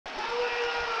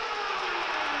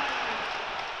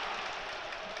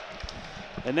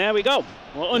And there we go.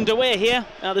 We're underway here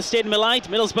at the Stadium of Light.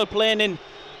 Middlesbrough playing in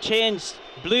changed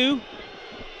blue.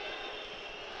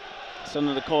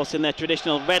 Sunderland, of course, in their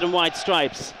traditional red and white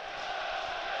stripes.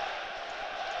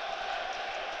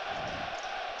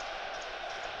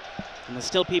 And there's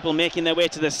still people making their way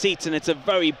to their seats, and it's a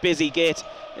very busy gate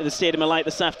in the Stadium of Light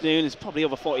this afternoon. It's probably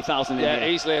over 40,000 in here.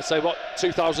 Easily. I'd say, what,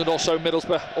 2,000 or so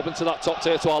Middlesbrough up into that top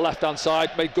tier to our left-hand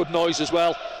side. Made good noise as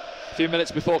well a few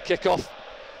minutes before kick-off.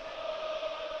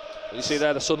 You see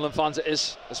there the Sunderland fans, it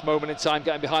is this moment in time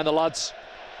getting behind the lads.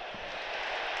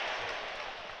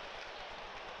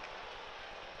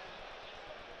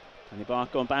 Andy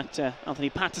Bark going back to Anthony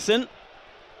Patterson.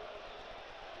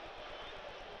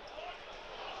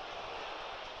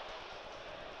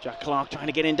 Jack Clark trying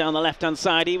to get in down the left-hand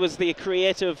side. He was the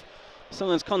creator of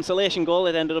Sunderland's consolation goal.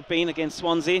 It ended up being against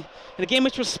Swansea, in a game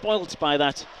which was spoilt by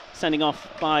that sending off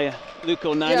by Luke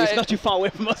O'Neill. He's not too far away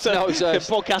from us. No,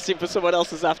 broadcasting for someone else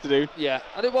this afternoon. Yeah,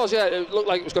 and it was. Yeah, it looked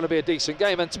like it was going to be a decent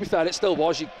game, and to be fair, it still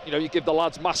was. You give the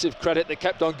lads massive credit. They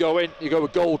kept on going. You go a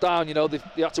goal down.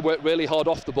 They had to work really hard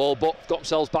off the ball, but got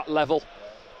themselves back level.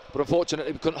 But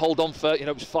unfortunately, we couldn't hold on for,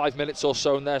 it was 5 minutes or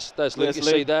so, and there's Luke, you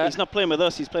see there. He's not playing with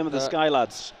us, he's playing with the Sky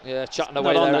lads. Yeah, chatting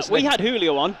away there. We had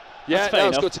Julio on. Yeah, it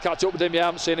was good to catch up with him. Yeah, I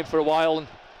haven't seen him for a while, and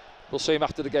we'll see him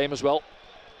after the game as well.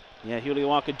 Yeah, Julio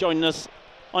Walker joining us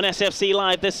on SFC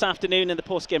Live this afternoon in the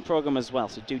post-game programme as well,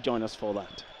 so do join us for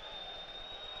that.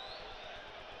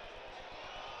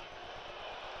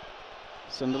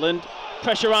 Sunderland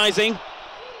pressurising.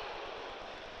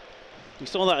 We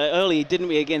saw that early, didn't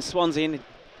we, against Swansea, and it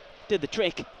did the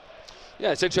trick.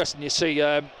 Yeah, it's interesting. You see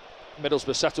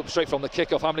Middlesbrough set up straight from the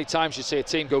kick-off. How many times you see a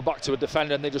team go back to a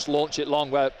defender and they just launch it long,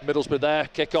 where Middlesbrough there,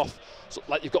 kick-off, so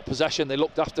like you've got possession, they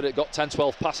looked after it, got 10,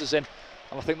 12 passes in,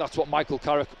 and I think that's what Michael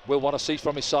Carrick will want to see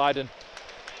from his side, and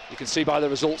you can see by the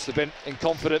results they've been in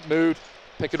confident mood,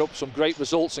 picking up some great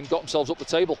results and got themselves up the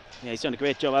table. Yeah, he's done a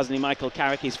great job, hasn't he, Michael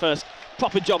Carrick? His first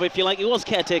proper job, if you like. He was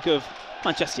caretaker of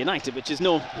Manchester United, which is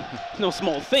no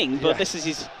small thing, but this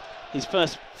is his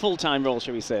first full-time role,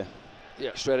 shall we say.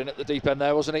 Yeah, straight in at the deep end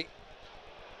there, wasn't he?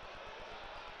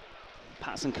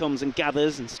 Patterson comes and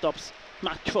gathers and stops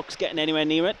Matt Crooks getting anywhere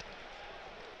near it.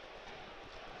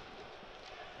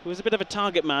 He was a bit of a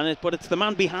target man, but it's the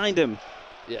man behind him,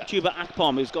 Chuba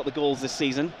Akpom, who's got the goals this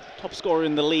season, top scorer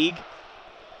in the league.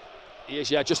 He is,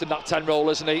 just in that 10 role,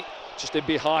 isn't he? Just in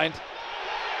behind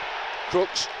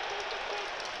Crooks.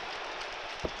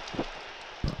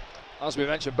 As we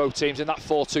mentioned, both teams in that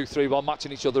 4-2-3-1,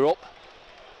 matching each other up.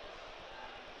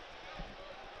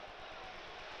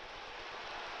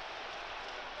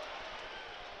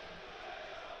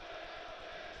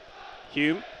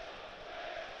 Hume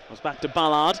goes back to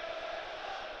Ballard.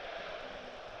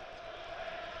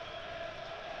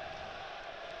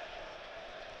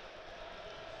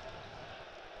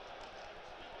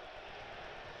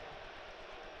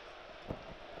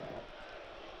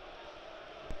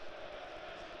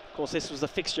 Of course, this was a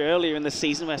fixture earlier in the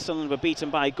season where Sunderland were beaten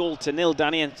by a goal to nil,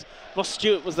 Danny, and Ross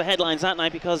Stewart was the headlines that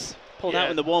night because pulled out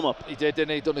in the warm-up. He did,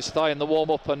 didn't he? Done his thigh in the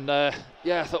warm-up, and I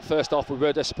thought first half we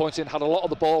were disappointing. Had a lot of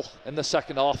the ball in the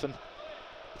second half, and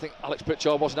I think Alex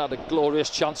Pritchard wasn't had a glorious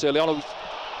chance early on. I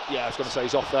was going to say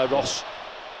he's off there, Ross.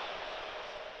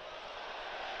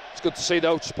 It's good to see,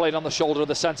 though, just playing on the shoulder of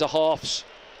the centre halves.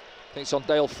 I think it's on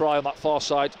Dael Fry on that far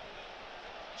side.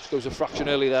 Just goes a fraction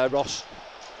early there, Ross.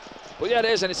 But yeah, it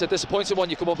is, and it's a disappointing one.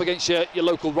 You come up against your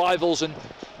local rivals and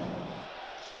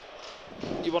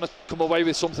you want to come away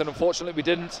with something. Unfortunately, we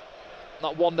didn't.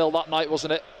 That 1-0 that night,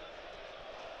 wasn't it?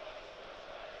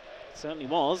 It certainly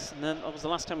was, and then that was the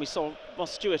last time we saw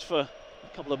Ross Stewart for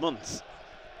a couple of months.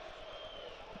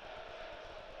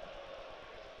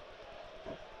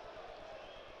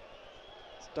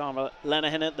 It's Dara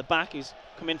Lenihan at the back, who's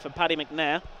come in for Paddy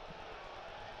McNair.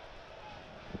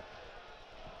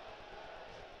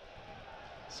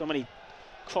 So many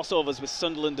crossovers with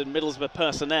Sunderland and Middlesbrough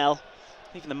personnel.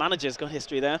 Even the manager's got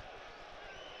history there.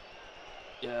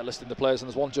 Yeah, listing the players, and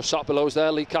there's one just sat below us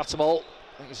there, Lee Cattermole.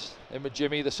 I think he's in with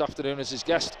Jimmy this afternoon as his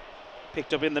guest.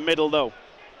 Picked up in the middle, though,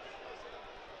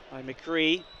 by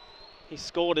McCree. He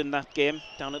scored in that game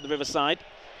down at the Riverside.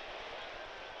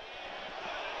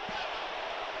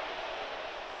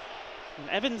 And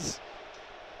Evans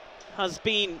has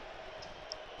been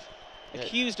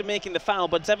accused of making the foul,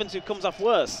 but it's Evans who comes off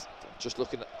worse. Just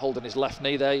looking at holding his left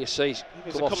knee there, you see. He's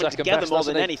coming together more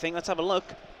than anything. Let's have a look.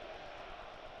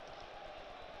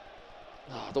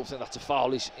 No, I don't think that's a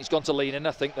foul. He's gone to lean in,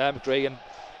 I think, there, McGree. And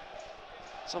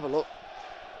let's have a look.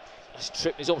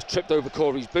 He's almost tripped over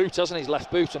Corey's boot, hasn't he? His left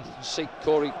boot, and you see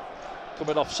Corey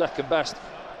coming off second best.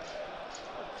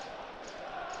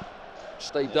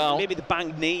 stayed down. Maybe the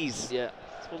banged knees. Yeah.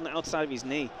 He's holding it outside of his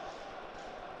knee.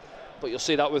 But you'll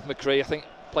see that with McCree, I think,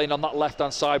 playing on that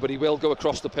left-hand side, but he will go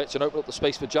across the pitch and open up the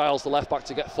space for Giles, the left-back,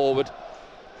 to get forward.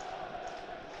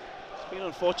 It's been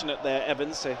unfortunate there,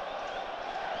 Evans, to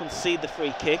concede the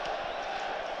free kick.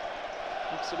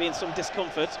 Looks to be in some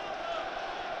discomfort.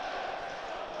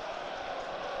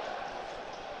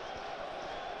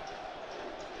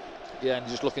 Yeah, and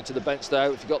just looking to the bench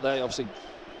there. If you got there, obviously,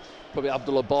 probably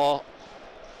Abdullah Bar.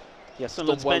 Yeah, Done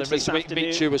Sunderland's well bench in this recent afternoon.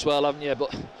 Michu as well, haven't you?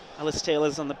 But Alice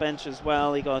Taylor's on the bench as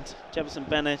well. You got Jefferson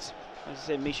Bennett, as I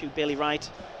say, Michu, Bailey Wright.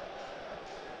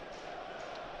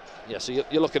 yeah, so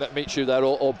you're looking at Michu there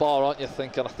or Bar, aren't you?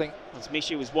 Thinking, I think. As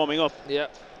Michu was warming up. Yeah,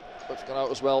 Buff's gone out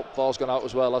as well. Bar's gone out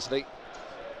as well, hasn't he?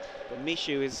 But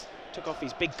Michu took off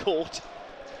his big coat.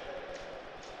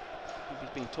 He's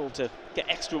been told to get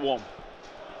extra warm.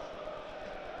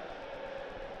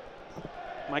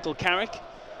 Michael Carrick.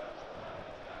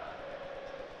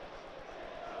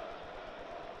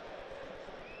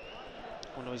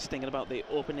 I wonder what he's thinking about the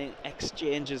opening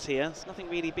exchanges here. There's nothing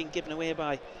really being given away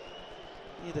by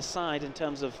either side in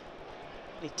terms of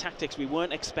any tactics we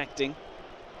weren't expecting.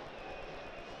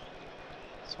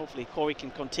 So hopefully Corey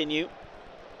can continue.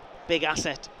 Big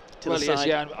asset to the side.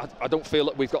 Yeah, and I don't feel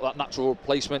that we've got that natural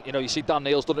replacement. You know, you see Dan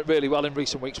Neil's done it really well in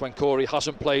recent weeks when Corey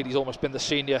hasn't played. He's almost been the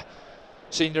senior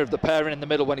of the pairing in the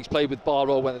middle when he's played with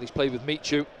Boro, when he's played with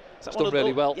Michu. He's done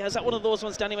really well. Yeah, is that one of those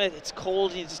ones, Danny, where it's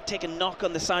cold and you just take a knock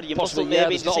on the side of your muscle? Yeah,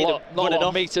 maybe there's not a lot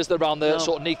of meters around the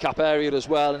sort of kneecap area as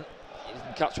well, and you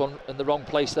can catch one in the wrong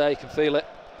place there, you can feel it.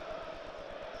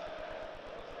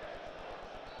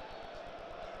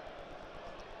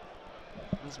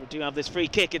 As we do have this free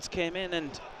kick, it's came in and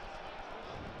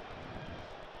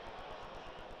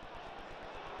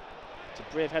it's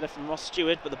a brave header from Ross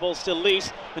Stewart, but the ball's still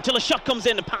loose until a shot comes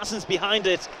in and Parsons behind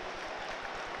it.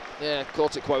 Yeah,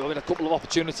 caught it quite well. I mean, a couple of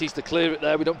opportunities to clear it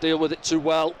there. We don't deal with it too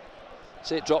well.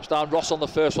 See, it drops down. Ross on the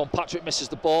first one. Patrick misses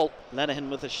the ball.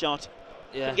 Lenihan with a shot.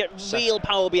 Yeah, couldn't get real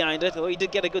power behind it, although he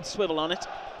did get a good swivel on it.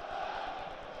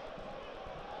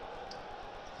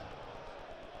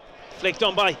 Flicked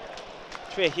on by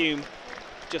Trey Hume.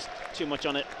 Just too much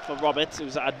on it for Roberts,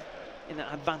 who's in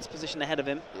an advanced position ahead of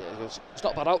him. Yeah, it's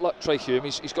not a bad outlet, Trey Hume.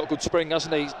 He's got a good spring,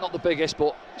 hasn't he? He's not the biggest,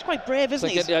 but he's quite brave, isn't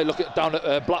he? Yeah, look at down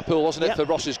at Blackpool, wasn't it, for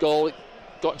Ross's goal? He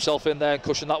got himself in there and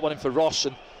cushioned that one in for Ross,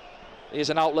 and here's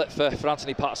an outlet for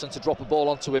Anthony Patterson to drop a ball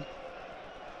onto him.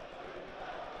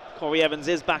 Corey Evans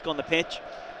is back on the pitch.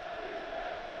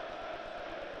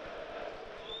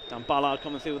 Dan Ballard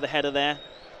coming through with the header there.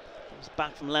 Comes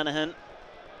back from Lenihan.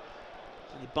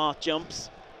 Bart jumps.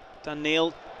 Dan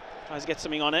Neil tries to get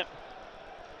something on it.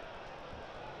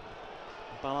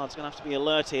 Ballard's going to have to be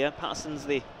alert here. Patterson's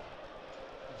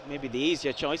maybe the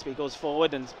easier choice, but he goes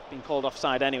forward and been called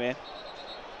offside anyway.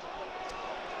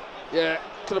 Yeah,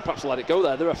 could have perhaps let it go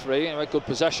there, the referee. Anyway, good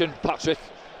possession. Patrick.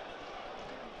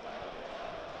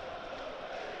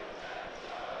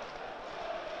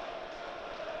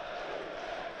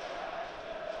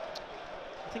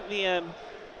 I think the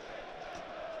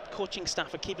coaching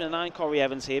staff are keeping an eye on Corey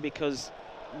Evans here because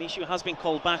Michu has been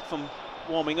called back from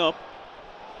warming up.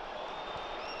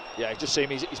 Yeah, just see him,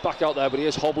 he's back out there, but he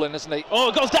is hobbling, isn't he? Oh,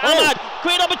 it goes to Amad.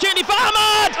 Great opportunity for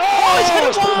Amad. Oh, he's hit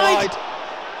it wide.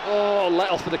 Oh,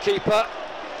 let off for the keeper.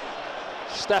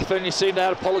 Stefan, you see him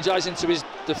there apologising to his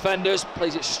defenders,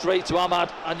 plays it straight to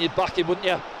Amad, and you'd back him, wouldn't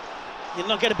you? You'd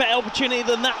not get a better opportunity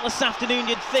than that this afternoon,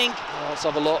 you'd think. Oh, let's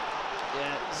have a look.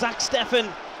 Yeah, Zach Stefan.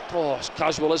 Oh, it's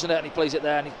casual, isn't it? And he plays it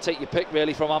there, and he take your pick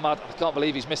really from Amad. I can't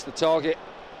believe he's missed the target.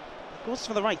 Goes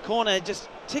for the right corner, just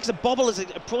takes a bobble as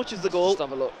it approaches the goal. Just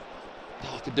have a look.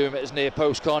 Oh, can do him at his near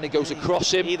post, can't he? Goes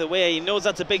across him. Either way, he knows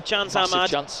that's a big chance, Massive Amad.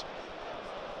 chance.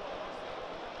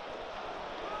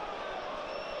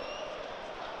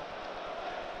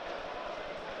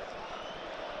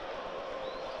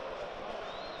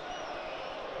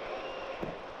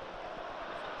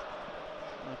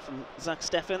 From Zach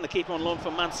Stefan, the keeper on loan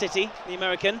from Man City, the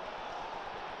American.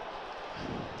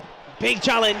 Big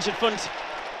challenge in front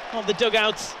of the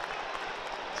dugouts.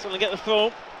 Someone get the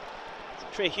throw.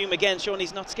 Trey Hume again showing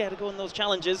he's not scared of going those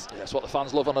challenges. Yeah, that's what the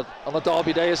fans love on a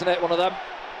derby day, isn't it? One of them.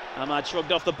 Amad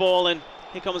shrugged off the ball, and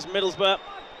here comes Middlesbrough.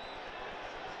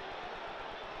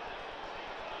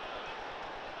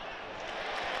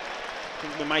 I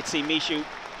think we might see Michu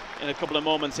in a couple of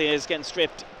moments here. He's getting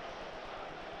stripped.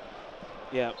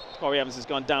 Yeah, Corey Evans has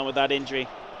gone down with that injury.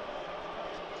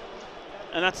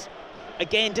 And that's,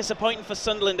 again, disappointing for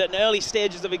Sunderland at early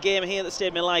stages of a game here at the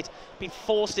Stadium of Light. Being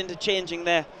forced into changing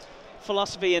their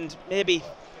philosophy and maybe,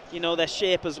 you know, their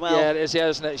shape as well. Yeah, it is, yeah,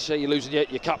 isn't it? So you're losing your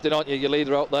captain, aren't you? Your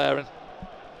leader out there. And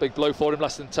Big blow for him,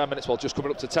 less than 10 minutes, well, just coming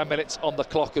up to 10 minutes on the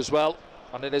clock as well.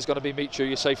 And it is going to be Michu,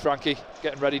 you say, Frankie,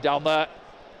 getting ready down there.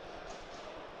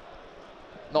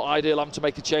 Not ideal having to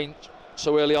make a change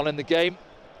so early on in the game.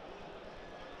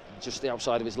 Just the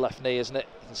outside of his left knee, isn't it?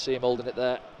 You can see him holding it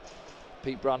there.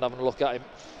 Pete Brand having a look at him.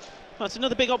 Well, it's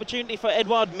another big opportunity for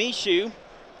Edouard Michu.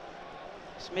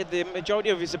 He's made the majority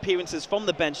of his appearances from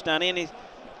the bench, Danny, and he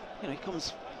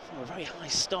comes from a very high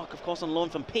stock, of course, on loan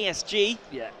from PSG.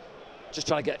 Yeah, just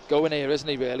trying to get going here, isn't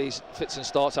he? Really, he's fits and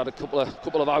starts. Had a couple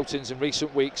of outings in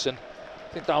recent weeks, and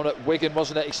I think down at Wigan,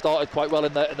 wasn't it? He started quite well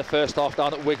in the first half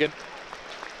down at Wigan,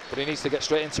 but he needs to get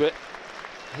straight into it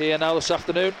here now this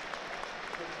afternoon.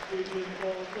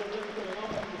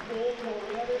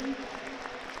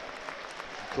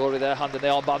 Corey there handing the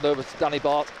armband over to Danny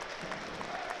Bart.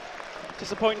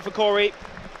 Disappointing for Corey.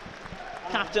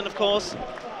 Captain, of course.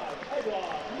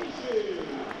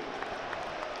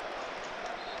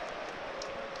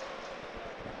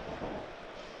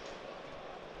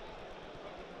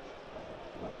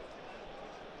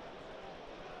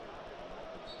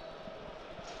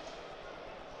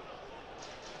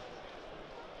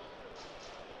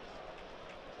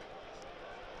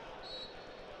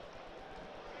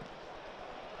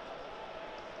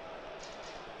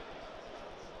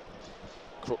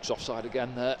 Crooks offside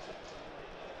again there.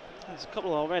 There's a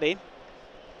couple already.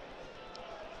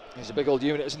 He's a big old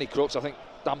unit, isn't he, Crooks? I think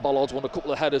Dan Bollard's won a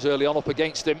couple of headers early on up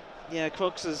against him. Yeah,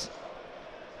 Crooks has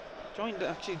joined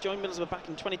Middlesbrough back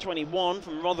in 2021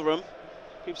 from Rotherham.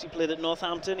 Previously played at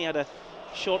Northampton. He had a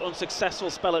short, unsuccessful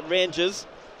spell at Rangers.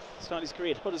 Started his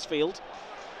career at Huddersfield.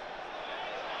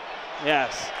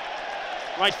 Yes,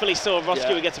 rightfully so. Ross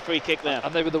Stewart gets a free kick there.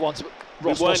 And they were the ones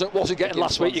Ross wasn't getting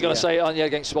last week. You're going to say it, aren't you,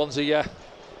 against Swansea? Yeah.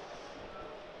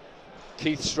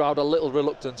 Keith Stroud a little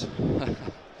reluctant.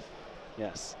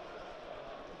 Yes.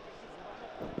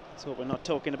 Let's hope we're not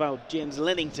talking about James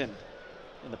Lennington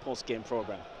in the post-game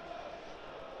programme.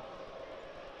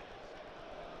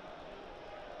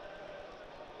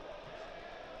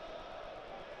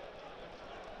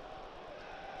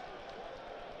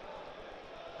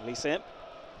 Release it.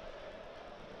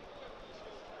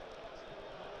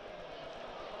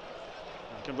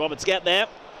 Can Roberts get there?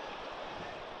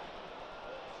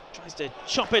 Tries to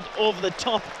chop it over the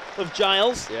top of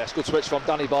Giles. Yes, good switch from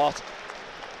Danny Bart.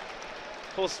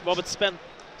 Of course, Roberts spent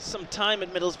some time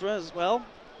at Middlesbrough as well.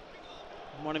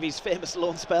 One of his famous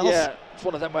loan spells. Yeah, it's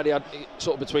one of them where he had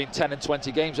sort of between 10 and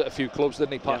 20 games at a few clubs,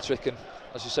 didn't he, Patrick? Yeah. And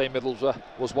as you say, Middlesbrough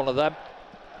was one of them.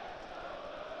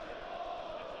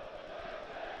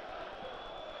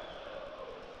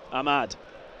 Amad.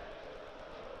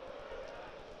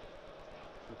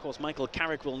 Of course, Michael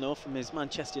Carrick will know from his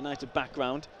Manchester United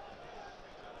background.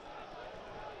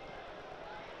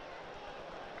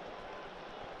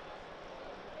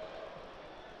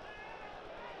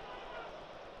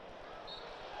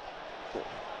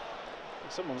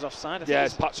 Someone was offside. Yeah,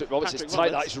 it's Patrick Roberts. It's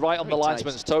tight. That is right on the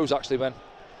linesman's toes, actually, when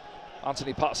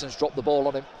Anthony Patterson's dropped the ball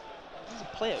on him. He's a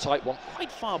player. Tight one.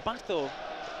 Quite far back, though.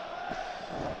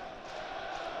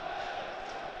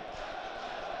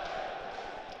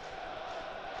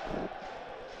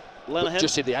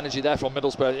 Just see the energy there from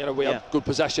Middlesbrough. You know, we had good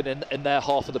possession in their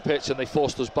half of the pitch, and they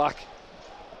forced us back.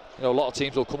 You know, a lot of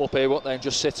teams will come up here, won't they, and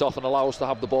just sit off and allow us to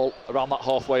have the ball around that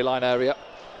halfway line area.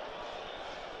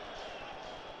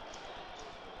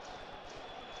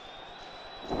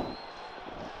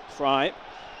 Fry.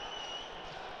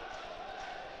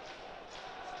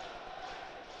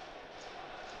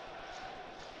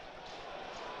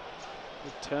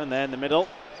 Good turn there in the middle.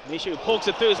 Michu pokes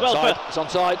it through as well. It's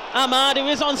onside. Amad, who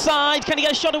is onside. Can he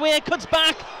get a shot away? Cuts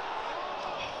back.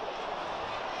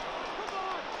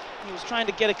 He was trying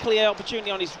to get a clear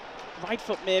opportunity on his right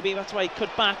foot, maybe. That's why he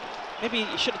cut back. Maybe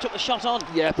he should have took the shot on.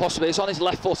 Yeah, possibly. It's on his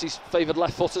left foot. He's favoured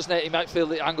left foot, isn't it? He might feel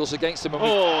the angle's against him.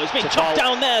 Oh, he's been chopped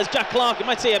down there as Jack Clark. You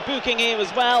might see a booking here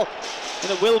as well. And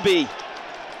it will be.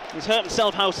 He's hurt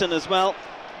himself, Howson, as well.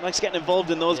 Likes getting involved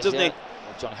in those, doesn't he?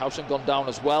 Well, Johnny Howson gone down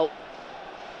as well.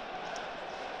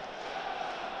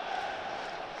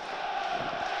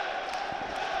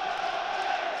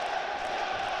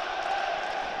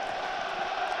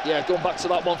 Yeah, going back to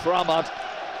that one for Amad.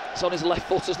 It's on his left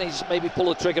foot, doesn't he? He's maybe pull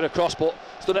the trigger across, but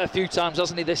he's done it a few times,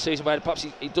 hasn't he, this season, where perhaps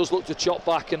he does look to chop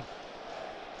back and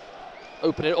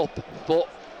open it up, but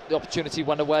the opportunity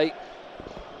went away.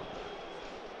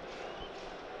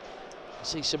 I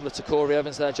see similar to Corey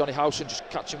Evans there, Johnny Howson just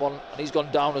catching one, and he's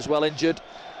gone down as well, injured.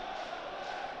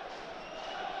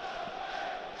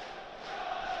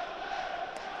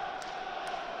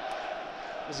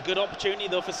 There's a good opportunity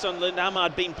though for Sunderland.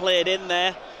 Amad being played in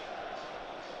there.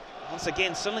 Once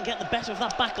again, Sunderland getting the better of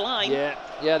that back line.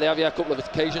 Yeah, they have a couple of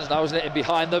occasions now, isn't it, in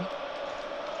behind them.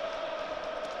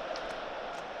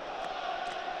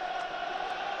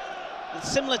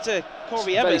 It's similar to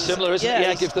Corey Very Evans. similar, isn't it?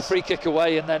 Yeah, gives the free kick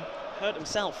away and then hurt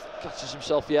himself. catches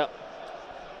himself, yeah.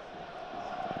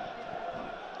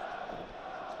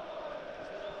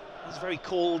 It's very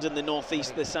cold in the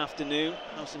northeast this afternoon.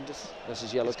 That's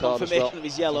his yellow card as confirmation well. of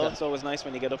his yellow. Yeah. It's always nice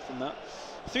when you get up from that.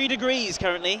 3 degrees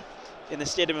currently in the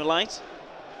Stadium of Light.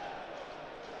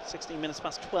 16 minutes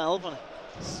past 12 on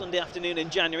a Sunday afternoon in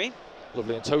January.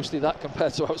 Lovely and toasty that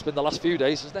compared to how it's been the last few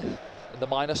days, isn't it? In the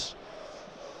minus.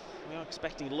 We are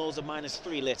expecting lows of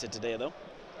 -3 later today, though.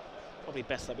 Probably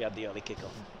best that we had the early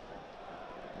kickoff.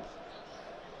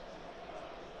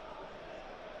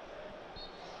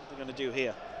 What they're going to do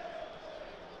here?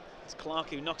 It's Clark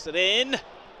who knocks it in.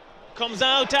 Comes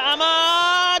out to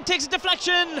Amad. Takes a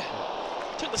deflection.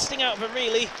 Took the sting out of it,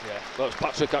 really. Yeah, well, it was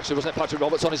Patrick actually, wasn't it? Patrick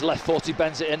Roberts on his left foot. He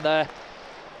bends it in there.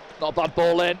 Not a bad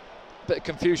ball in. Bit of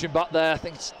confusion back there. I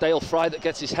think it's Dael Fry that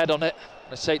gets his head on it.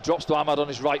 I say it drops to Amad on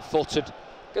his right foot and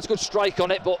gets a good strike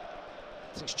on it, but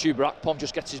I think Stuart Akpom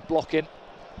just gets his block in.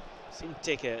 Seemed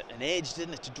to take an edge,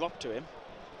 didn't it, to drop to him.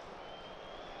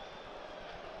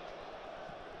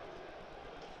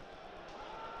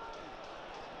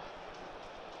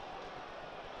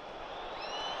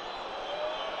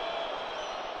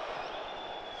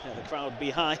 Yeah, the crowd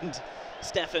behind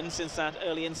Stefan since that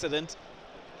early incident.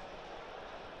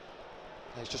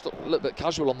 He's just a little bit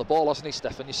casual on the ball, hasn't he,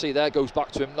 Stefan? You see there, goes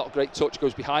back to him, not a great touch,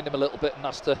 goes behind him a little bit and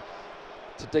has to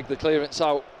dig the clearance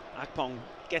out. Akpom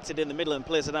gets it in the middle and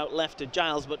plays it out left to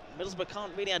Giles, but Middlesbrough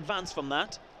can't really advance from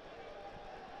that.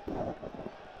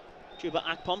 Chuba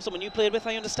Akpom, someone you played with,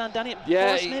 I understand, Danny, at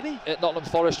Forest, maybe? At Nottingham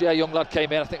Forest, yeah, young lad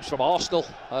came in, I think it was from Arsenal.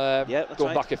 Yeah, that's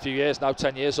going right. back a few years now,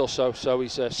 10 years or so, so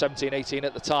he's 17, 18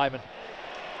 at the time. And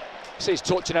see his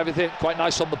touch and everything, quite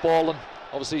nice on the ball, and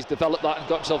obviously he's developed that and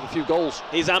got himself a few goals.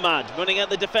 Here's Amad running at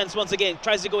the defence once again,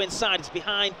 tries to go inside, it's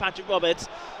behind Patrick Roberts,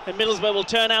 and Middlesbrough will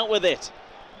turn out with it.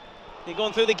 They're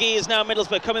going through the gears now,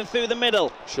 Middlesbrough coming through the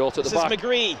middle. Short at the back. This is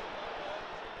McGree.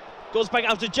 Goes back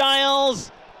out to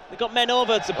Giles. They've got men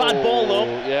over, it's a bad ball though.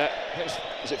 Yeah,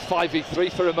 was it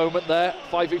 5v3 for a moment there?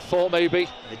 5v4 maybe?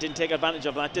 They didn't take advantage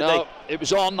of that, did No, it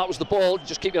was on, that was the ball.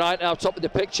 Just keep your eye out now, top of the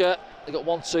picture. They got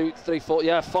 1, 2, 3, 4,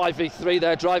 yeah, 5v3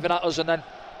 there, driving at us, and then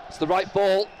it's the right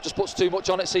ball, just puts too much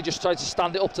on it, so he just tries to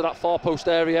stand it up to that far post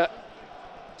area.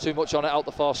 Too much on it out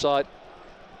the far side.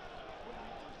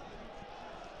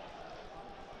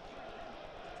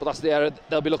 But that's the area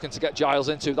they'll be looking to get Giles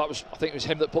into. That was, I think it was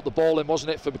him that put the ball in, wasn't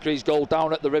it, for McCree's goal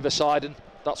down at the Riverside, and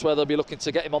that's where they'll be looking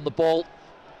to get him on the ball,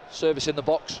 service in the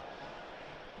box.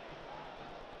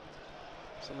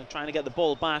 Someone trying to get the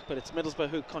ball back, but it's Middlesbrough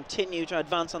who continue to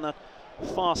advance on that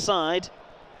far side.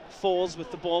 Falls with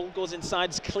the ball, goes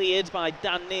inside, is cleared by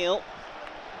Dan Neil.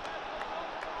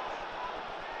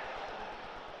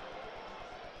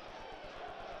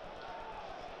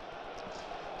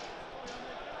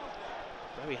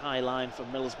 Very high line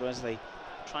from Middlesbrough as they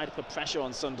try to put pressure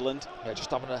on Sunderland. Yeah,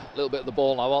 just having a little bit of the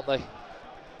ball now, aren't they?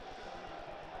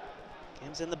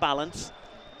 Game's in the balance.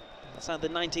 That's at the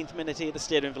 19th minute here at the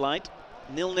Stadium of Light.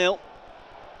 0-0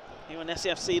 here on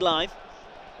SCFC Live.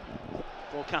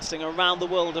 Broadcasting around the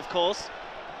world, of course.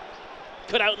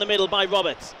 Cut out in the middle by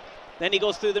Roberts. Then he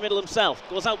goes through the middle himself.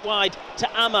 Goes out wide to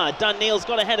Amad. Dan Neil's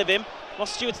got ahead of him.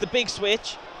 Ross Stewart's the big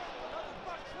switch.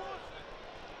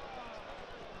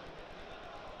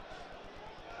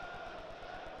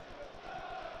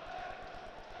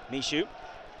 Mishu.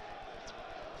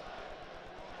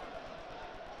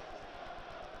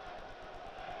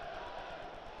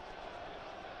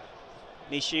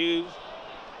 Mishu.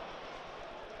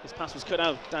 His pass was cut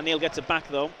out. Daniel gets it back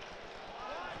though.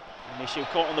 And Mishu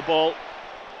caught on the ball.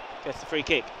 Gets the free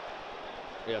kick.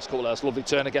 Yeah, it's cool. That's a lovely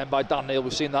turn again by Dan Neil.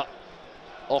 We've seen that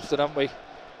often, haven't we?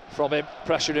 From him,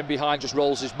 pressure in behind, just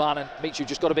rolls his man, and Michu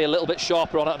just got to be a little bit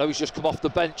sharper on it. I know he's just come off the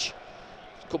bench.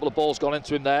 A couple of balls gone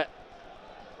into him there.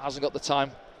 Hasn't got the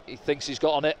time he thinks he's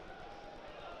got on it.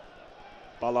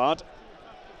 Ballard.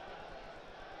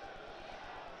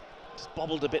 Just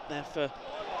bobbled a bit there for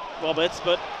Roberts,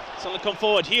 but Sunderland come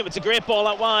forward. Hume, it's a great ball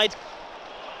out wide.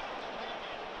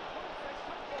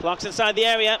 Clark's inside the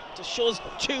area. Just shows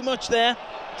too much there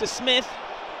to Smith.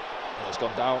 Yeah, it's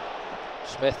gone down.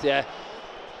 Smith, yeah.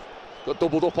 Got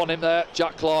doubled up on him there,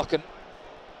 Jack Clark, and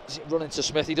is it running to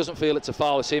Smith? He doesn't feel it's a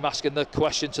foul. It's him asking the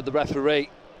question to the referee.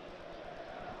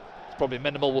 It's probably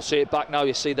minimal. We'll see it back now.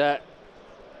 You see there.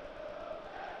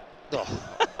 Oh,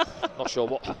 not sure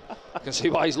what. I can see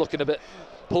why he's looking a bit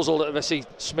puzzled. I see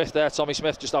Smith there, Tommy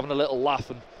Smith, just having a little laugh.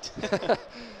 And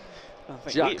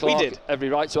Jack Clark, we did. Every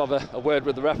right to have a word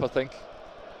with the ref, I think.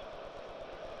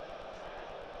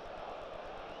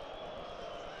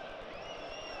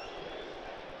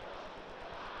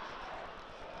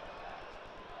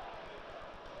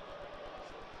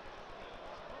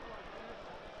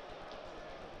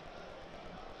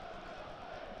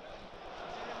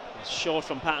 Short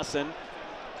from Patterson.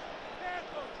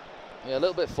 Yeah, a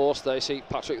little bit forced there. You see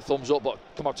Patrick thumbs up, but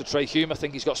come up to Trey Hume. I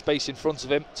think he's got space in front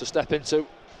of him to step into.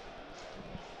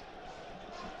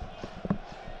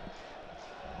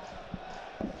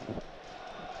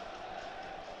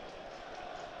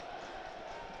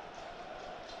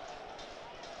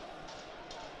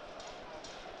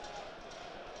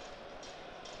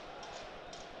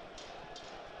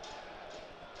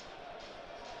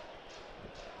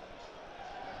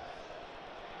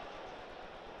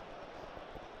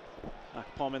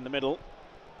 Palm in the middle.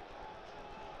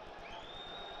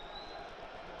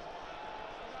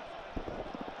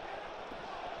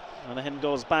 Monaghan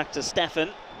goes back to Stefan.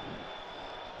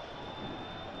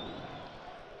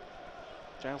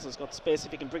 Giles has got space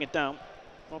if he can bring it down.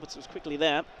 Roberts was quickly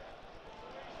there.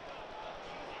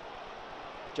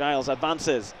 Giles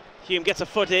advances. Hume gets a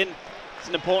foot in. It's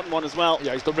an important one as well.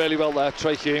 Yeah, he's done really well there,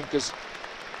 Trey Hume, because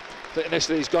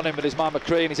initially he's gone in with his man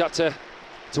McCree and he's had to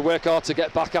work hard to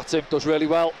get back at him. Does really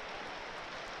well.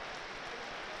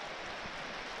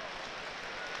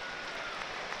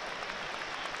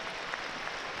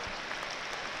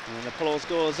 And the applause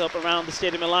goes up around the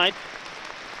stadium line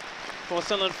for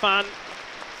Sunderland fan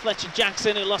Fletcher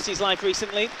Jackson, who lost his life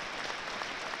recently.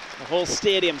 The whole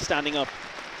stadium standing up,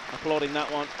 applauding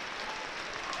that one.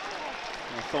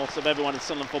 And the thoughts of everyone at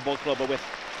Sunderland Football Club are with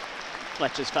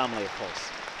Fletcher's family, of course.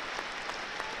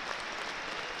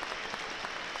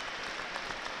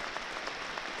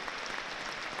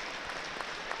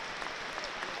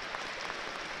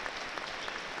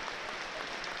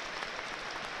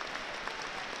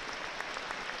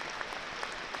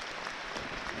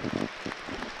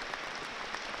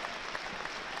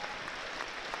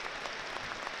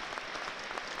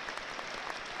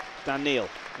 Dan Neil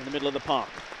in the middle of the park.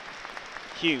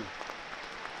 Hugh.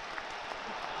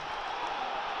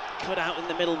 Cut out in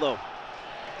the middle though.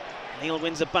 Neil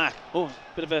wins it back. Oh,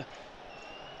 bit of a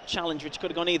challenge which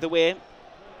could have gone either way.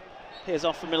 Pays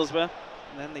off for Middlesbrough.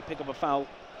 And then they pick up a foul.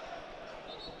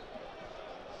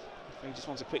 He just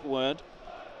wants a quick word.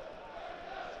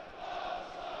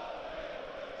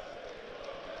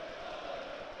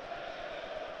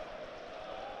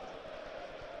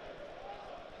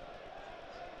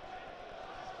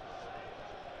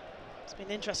 It's been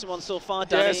an interesting one so far,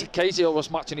 Danny. Yes, Casey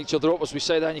almost matching each other up, as we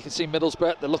say there, and you can see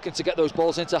Middlesbrough, they're looking to get those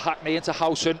balls into Hackney, into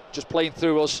Howson, just playing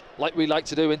through us, like we like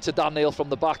to do, into Dan Neil from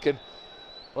the back, and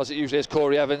well, as it usually is,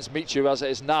 Corey Evans, Michu as it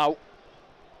is now.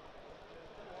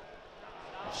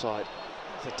 Offside.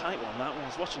 It's a tight one, that one. I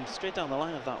was watching straight down the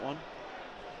line of that one.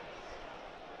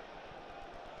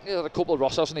 Yeah, had a couple of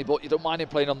Ross, hasn't he, but you don't mind him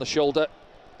playing on the shoulder.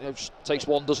 You know, just takes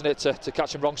one, doesn't it, to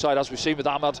catch him wrong side, as we've seen with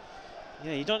Amad.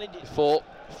 Yeah, you don't need before.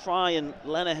 Fry and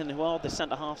Lenihan, who are the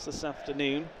centre-halves this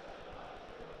afternoon,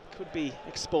 could be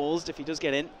exposed if he does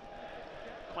get in.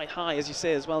 Quite high, as you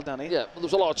say, as well, Danny. Yeah, well, there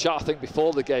was a lot of chat, I think,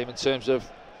 before the game in terms of,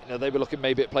 you know, they were looking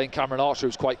maybe at playing Cameron Archer,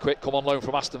 who's quite quick, come on loan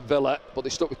from Aston Villa, but they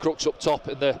stuck with Crooks up top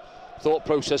in the thought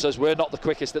process as we're not the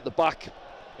quickest at the back,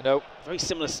 you know. Very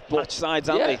similar match sides,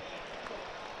 aren't they?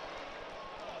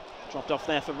 Dropped off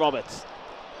there for Roberts.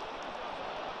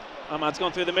 Amad's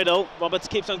gone through the middle. Roberts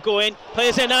keeps on going.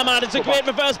 Plays in Amad. It's a great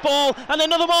reverse ball. And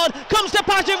another one comes to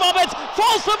Patrick Roberts.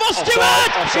 Falls for Ross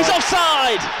Stewart. He's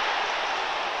offside.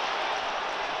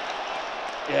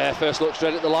 Yeah, first look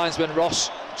straight at the linesman. Ross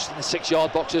just in the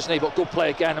 6-yard box, isn't he? But good play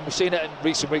again. And we've seen it in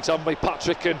recent weeks, haven't we?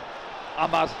 Patrick and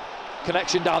Amad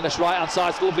connection down this right-hand side.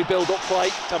 It's a lovely build-up play.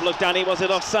 Have a look, Danny. Was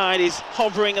it offside? He's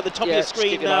hovering at the top of the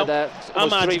screen now.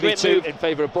 Amad, great move in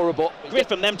favour of Boro, but great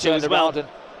from them two as well.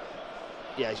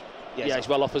 Yeah, he's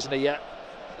well off, isn't he? Yeah,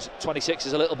 26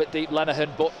 is a little bit deep, Lenihan,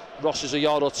 but Ross is a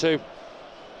yard or two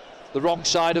the wrong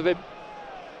side of him.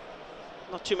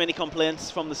 Not too many complaints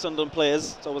from the Sunderland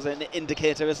players. It's always an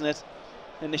indicator, isn't it,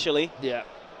 initially? Yeah.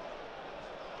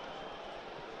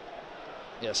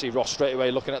 Yeah, see Ross straight away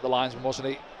looking at the linesman, wasn't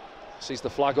he? Sees the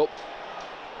flag up.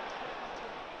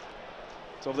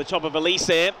 It's over the top of Elise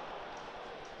here.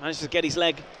 Manages to get his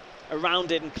leg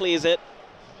around it and clears it.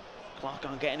 Clark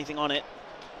can't get anything on it.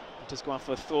 Just go out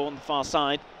for a throw on the far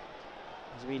side.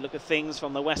 As we look at things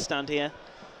from the west stand here,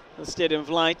 the Stadium of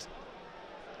Light.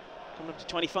 Coming up to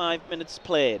 25 minutes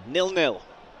played, 0-0.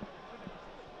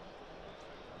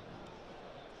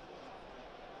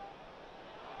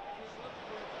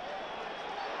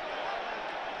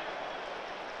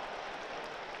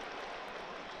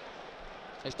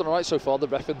 He's done all right so far, the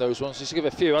ref in those ones. He's given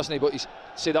a few, hasn't he? But you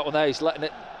see that one there, he's letting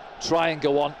it try and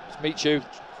go on. Meet you,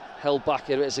 held back.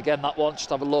 Here it is again, that one. Just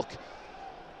have a look.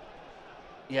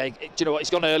 Yeah, do you know what? He's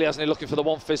gone early, hasn't he? Looking for the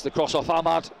one fist, the cross off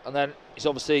Amad, and then he's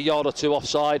obviously a yard or two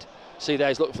offside. See there,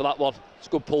 he's looking for that one. It's a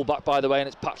good pull back, by the way, and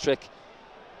it's Patrick.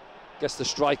 Gets the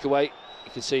strike away.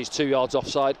 You can see he's 2 yards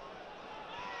offside.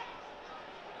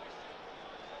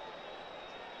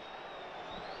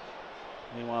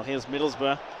 Meanwhile, here's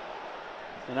Middlesbrough.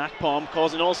 And Akpom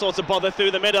causing all sorts of bother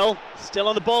through the middle. Still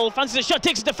on the ball, fancies a shot,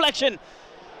 takes a deflection.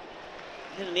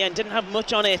 And in the end, didn't have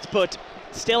much on it, but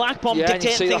still Akpom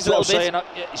dictating things a little bit.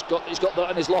 Yeah, he's got that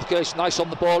in his locker. He's nice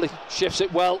on the ball. He shifts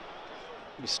it well.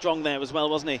 He was strong there as well,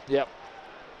 wasn't he? Yep.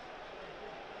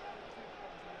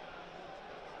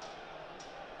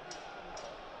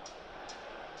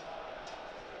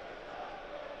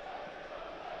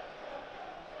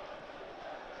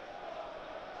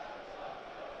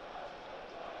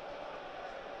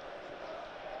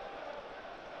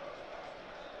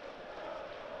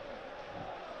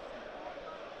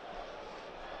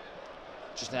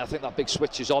 Just now, I think that big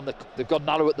switch is on. They've gone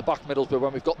narrow at the back, Middlesbrough,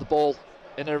 when we've got the ball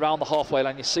in and around the halfway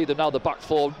line. You see them now, the back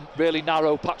four really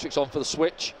narrow. Patrick's on for the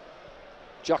switch.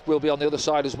 Jack will be on the other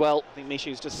side as well. I think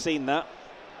Mishu's just seen that.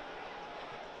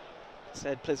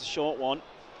 Said plays a short one.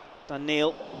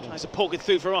 Dael tries to poke it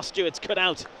through for Ross Stewart. It's cut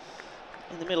out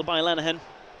in the middle by Lenihan.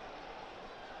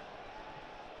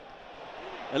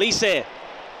 Elise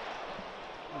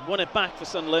won it back for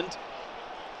Sunderland.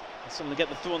 Sunderland get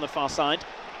the throw on the far side.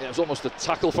 Yeah, it was almost a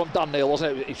tackle from Dael,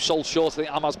 wasn't it? He sold short. I think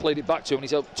Amad's played it back to him and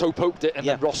he's toe poked it, and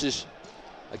then Ross is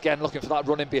again looking for that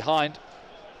run in behind.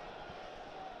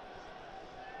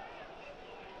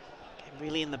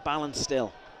 Really in the balance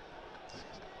still.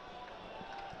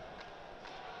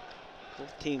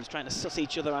 Both teams trying to suss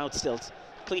each other out still. It's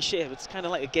cliche, but it's kind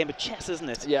of like a game of chess, isn't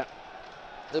it? Yeah,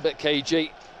 a little bit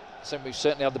cagey. I think we've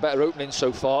certainly had the better opening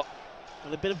so far.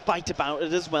 Well, a bit of bite about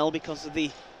it as well because of the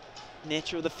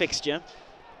nature of the fixture.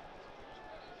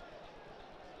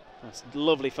 That's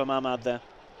lovely from Amad there.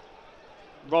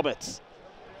 Roberts.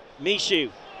 Mishu.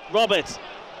 Roberts.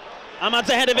 Amad's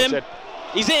ahead of him.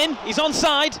 He's in. He's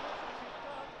onside.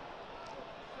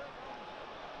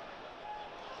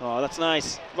 Oh, that's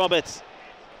nice. Roberts.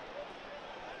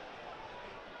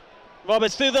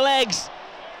 Roberts through the legs.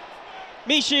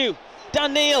 Mishu.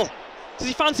 Dael. Does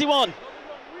he fancy one?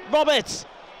 Roberts.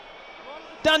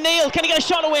 Dael. Can he get a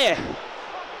shot away?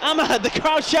 Amad, the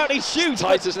crowd shouting shoot.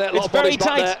 Tight, isn't it? It's very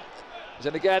tight. There. He's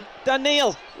in again.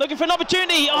 Dael looking for an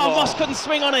opportunity. Oh, Ross couldn't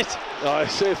swing on it. I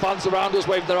see fans around us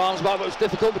waving their arms back, but it's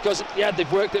difficult because, yeah,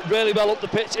 they've worked it really well up the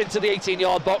pitch into the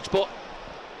 18-yard box, but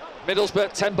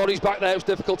Middlesbrough, 10 bodies back there. It was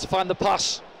difficult to find the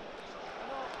pass.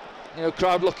 You know,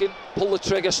 crowd looking, pull the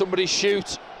trigger, somebody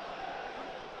shoot.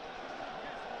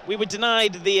 We were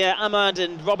denied the Amad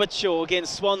and Roberts show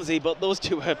against Swansea, but those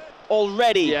two have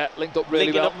already linked up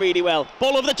really well.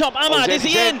 Ball over the top. Amad, is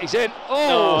he in? He's in.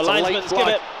 Oh, no, linesman's give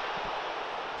it.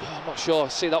 Oh, I'm not sure.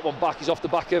 See that one back. He's off the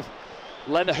back of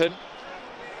Lenihan.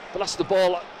 But that's the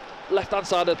ball. Left-hand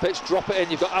side of the pitch. Drop it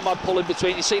in. You've got Amad pulling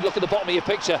between. You see, look at the bottom of your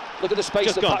picture. Look at the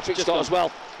space that Patrick's got as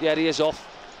well. Yeah, he is off.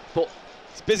 But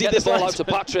it's busy. Get the ball out to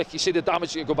Patrick. You see the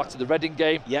damage. You can go back to the Reading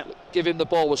game. Yeah. Give him the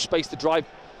ball with space to drive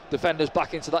defenders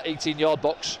back into that 18-yard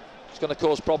box. It's going to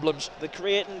cause problems. They're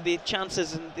creating the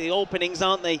chances and the openings,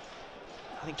 aren't they?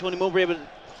 I think Tony Mowbray will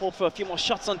hope for a few more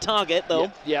shots on target,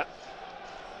 though. Yeah.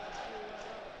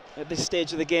 At this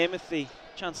stage of the game, with the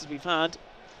chances we've had.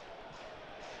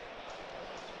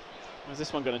 Where's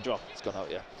this one going to drop? It's gone out,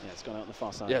 yeah. Yeah, it's gone out on the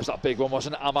far side. Yeah, it was that big one,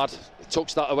 wasn't it? Amad, he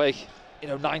tucks that away. You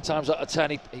know, 9 times out of 10,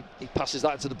 he passes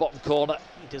that into the bottom corner.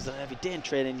 He does that every day in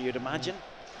training, you'd imagine.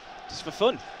 Just for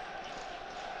fun.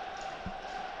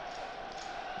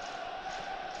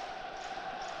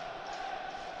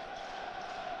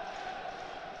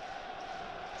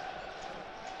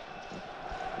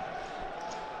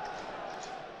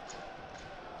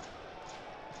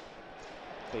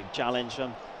 Big challenge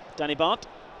from Danny Bart.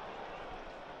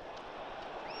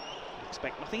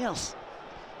 Expect nothing else.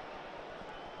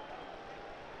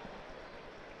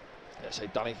 Yeah, say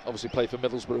Danny obviously played for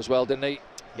Middlesbrough as well, didn't he?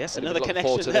 Yes, another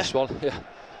connection to there. This one. Yeah.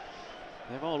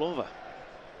 They're all over.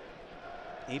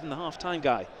 Even the half-time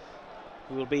guy,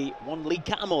 who will be one Lee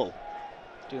Catmull,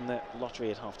 doing the lottery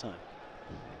at half-time.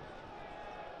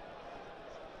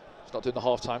 He's not doing the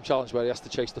half-time challenge where he has to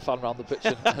chase the fan around the pitch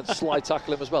and slide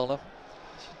tackle him as well, no?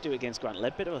 Should do it against Grant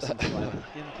Ledbetter or something like that.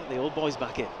 Yeah, get the old boys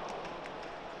back in.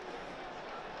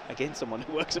 Again, someone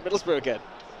who works at Middlesbrough again.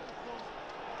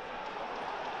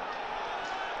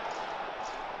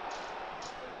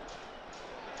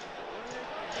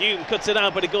 Hume cuts it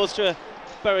out, but it goes to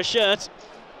Boro shirt.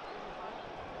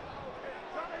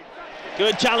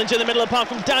 Good challenge in the middle of the park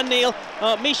from Dael.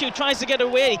 Mishu tries to get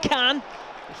away, he can.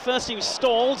 At first he was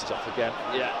stalled. It's off again,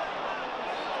 yeah.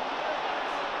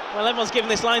 Well, everyone's given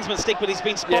this linesman stick, but he's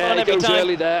been spot on every goes time.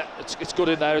 Early there. It's good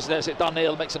in there, isn't it?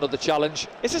 Dael makes another challenge.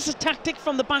 Is this a tactic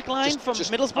from the back line from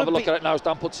Middlesbrough? Have a look at it now as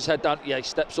Dan puts his head down. Yeah, he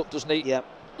steps up, doesn't he? Yeah.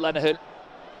 Lenihan.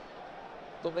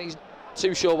 Don't think he's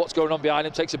too sure what's going on behind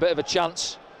him. Takes a bit of a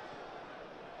chance.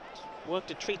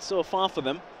 Worked a treat so far for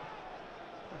them.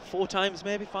 4 times,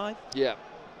 maybe 5. Yeah.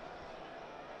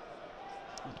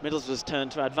 Middlesbrough's turn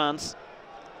to advance.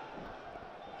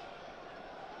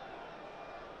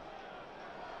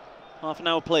 Half an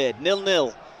hour played,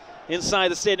 0-0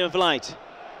 inside the Stadium of Light.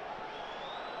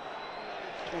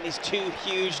 Between these two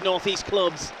huge northeast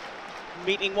clubs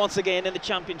meeting once again in the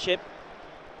Championship.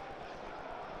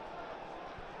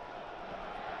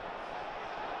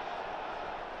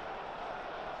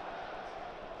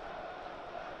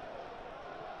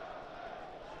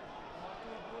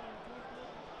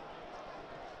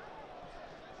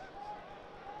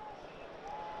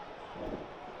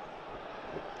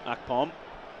 Akpom.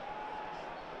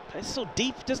 Plays so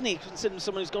deep, doesn't he, considering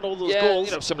someone who's got all those goals?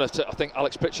 You know, similar to, I think,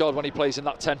 Alex Pritchard when he plays in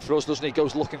that 10 for us, doesn't he?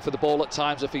 Goes looking for the ball at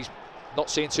times if he's not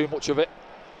seeing too much of it.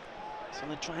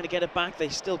 Someone trying to get it back, they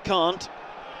still can't.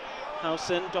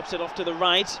 Howson drops it off to the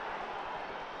right.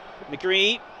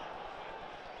 McGree.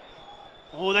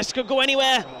 Oh, this could go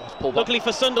anywhere. Luckily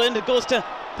for Sunderland, it goes to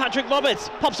Patrick Roberts.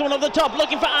 Pops one over the top,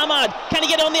 looking for Amad. Can he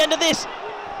get on the end of this?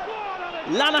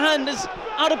 Lanahan is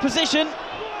out of position.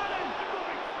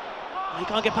 He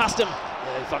can't get past him.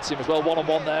 Yeah, he fancies him as well.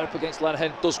 One-on-one there up against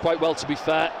Lenihan. Does quite well, to be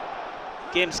fair.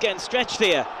 Game's getting stretched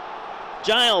here.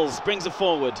 Giles brings it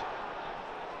forward.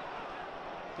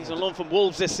 He's on loan from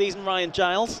Wolves this season, Ryan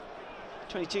Giles.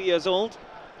 22 years old.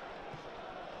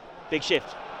 Big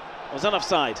shift. Was that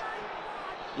offside?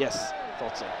 Yes,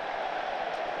 thought so.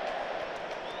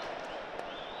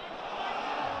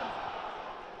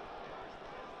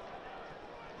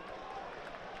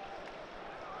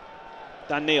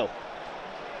 Dael.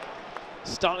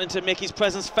 Starting to make his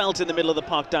presence felt in the middle of the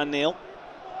park, Dael.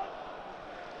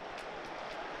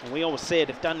 And we always say it,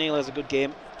 if Dael has a good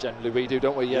game. Generally we do,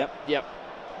 don't we? Yeah. Yep.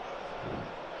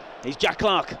 He's Jack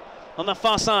Clark on that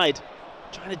far side.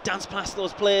 Trying to dance past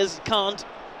those players, can't.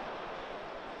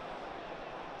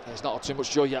 He's not had too much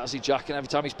joy yet, has he, Jack? And every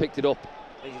time he's picked it up,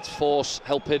 it's force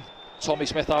helping Tommy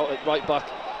Smith out at right back.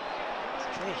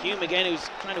 It's Trey Hume again, who's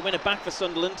trying to win it back for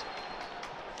Sunderland.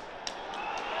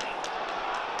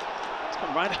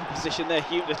 Right in position there,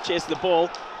 Hume, to chase the ball.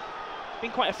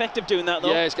 Been quite effective doing that,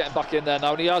 though. Yeah, he's getting back in there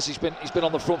now, and he has. He's been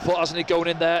on the front foot, hasn't he? Going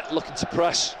in there, looking to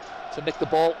press, to nick the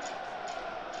ball.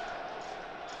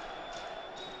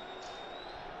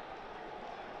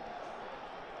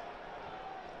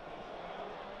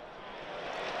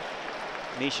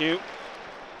 Mishu.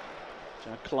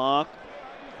 Jack Clark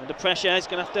under pressure. He's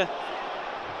going to have to.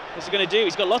 What's he going to do?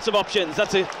 He's got lots of options.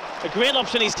 That's a great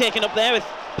option he's taken up there with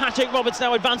Patrick Roberts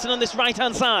now advancing on this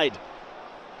right-hand side.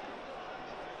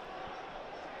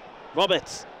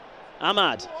 Roberts.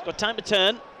 Amad. He's got time to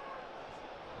turn.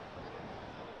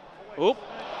 Oh,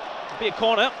 be a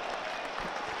corner.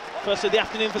 First of the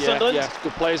afternoon for Sunderland. Yeah,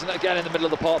 good play, isn't it? Again in the middle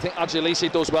of the park. I think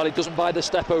Agilisi does well. He doesn't buy the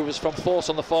step-overs from force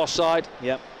on the far side.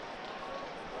 Yep.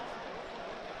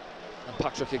 And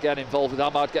Patrick again involved with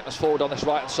Amad, getting us forward on this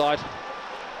right-hand side.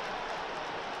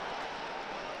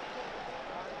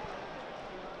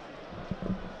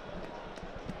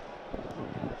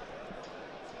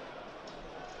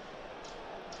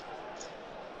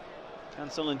 Can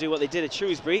Sunderland do what they did at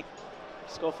Shrewsbury?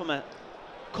 Score from a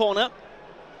corner.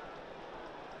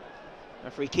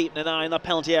 Referee keeping an eye on that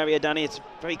penalty area, Danny. It's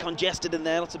very congested in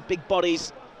there, lots of big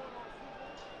bodies.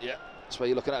 Yeah, that's where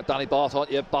you're looking at Danny Bart,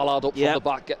 aren't you? Ballard up from the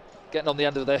back, getting on the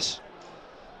end of this.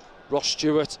 Ross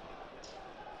Stewart.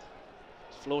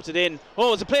 Floated in. Oh,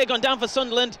 there's a player gone down for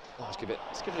Sunderland. Oh, let's give it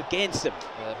against him.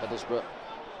 Yeah, Middlesbrough.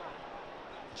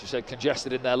 As you said,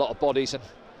 congested in there, a lot of bodies. And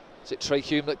is it Trey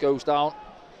Hume that goes down?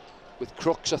 With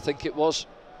Crooks, I think it was.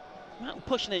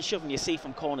 Pushing and shoving you see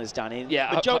from corners, Danny.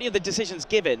 Yeah, majority of the decisions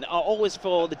given are always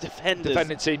for the defenders.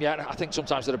 Defending team, yeah. I think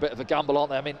sometimes they're a bit of a gamble, aren't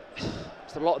they? I mean,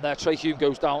 there's a lot in there. Trey Hume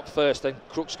goes down first, then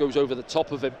Crooks goes over the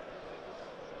top of him.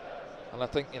 And I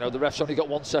think, you know, the ref's only got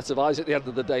one set of eyes at the end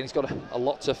of the day, and he's got a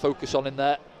lot to focus on in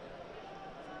there.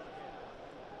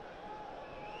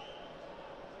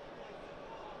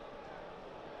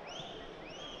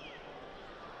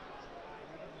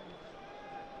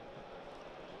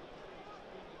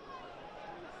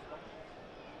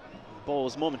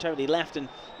 Ball's momentarily left, and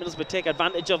Middlesbrough take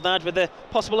advantage of that with a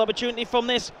possible opportunity from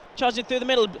this. Charging through the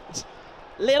middle.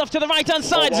 Laid off to the right-hand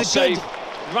side. What It's a a good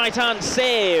save. right-hand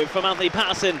save from Anthony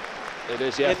Patterson. It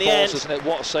is, yeah, in the Fours, end. isn't it?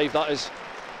 What a save that is.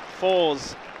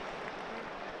 Fours.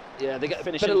 Yeah, they get a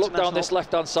Finishing bit of look down international. this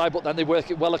left-hand side, but then they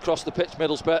work it well across the pitch.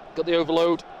 Middlesbrough got the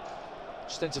overload.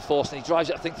 Just into force, and he drives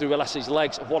it, I think, through Alessi's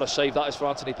legs. And what a save that is for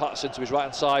Anthony Patterson to his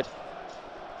right-hand side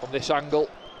from this angle.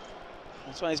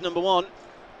 That's why he's number one.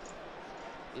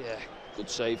 Yeah, good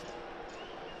save.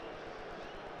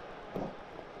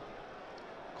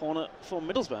 Corner for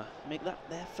Middlesbrough. Make that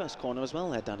their first corner as well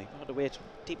there, Danny. Got to wait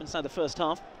deep inside the first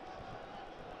half.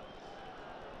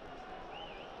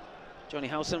 Johnny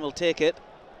Howson will take it.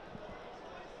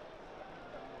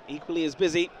 Equally as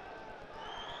busy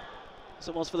as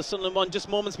it was for the Sunderland one just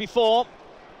moments before.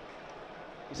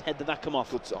 Whose head did that come off?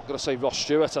 Good, I'm going to say Ross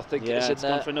Stewart, I think Yeah, it is in it's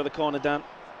there. gone for another corner, Dan.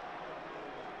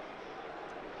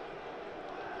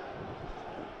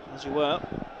 As you were.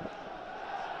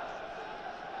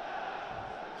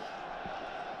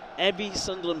 Every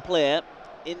Sunderland player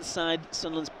inside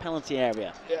Sunderland's penalty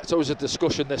area. Yeah, it's always a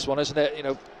discussion, this one, isn't it? You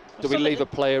know, do we Sunderland- leave a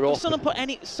player Will off? Sunderland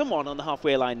put someone on the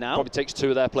halfway line now? Probably takes two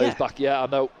of their players Yeah. back. Yeah, I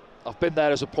know. I've been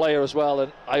there as a player as well,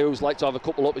 and I always like to have a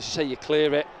couple up. As you say, you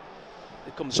clear it.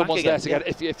 It comes Someone's back there again,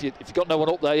 to get it. If you've got no one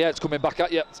up there, yeah, it's coming back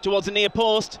at you. It's towards the near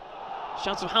post.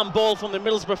 Shouts of handball from the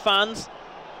Middlesbrough fans.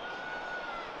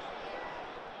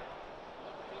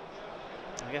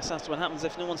 I guess that's what happens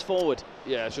if no one's forward.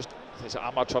 Yeah, it's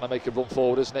Amad trying to make a run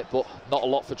forward, isn't it? But not a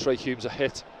lot for Trey Humes, a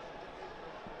hit.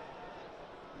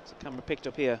 It's a camera picked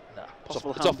up here. Nah,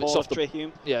 Possible it's off handball of the, Trey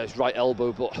Hume. yeah, his right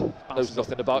elbow, but knows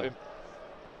nothing about him.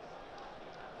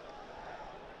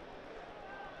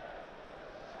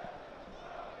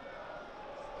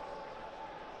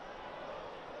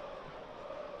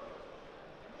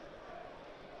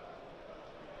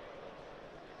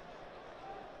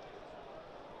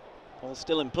 Ball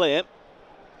still in play. At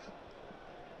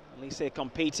least they're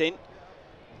competing.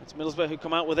 It's Middlesbrough who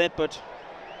come out with it, but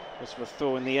was for a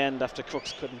throw in the end after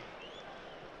Crooks couldn't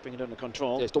bring it under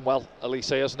control. Yeah, he's done well, Elise,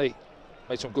 hasn't he?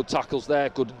 Made some good tackles there,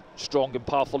 good and strong and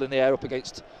powerful in the air up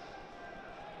against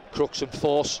Crooks and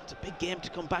Force. It's a big game to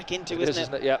come back into, It is,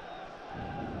 isn't it? Yeah.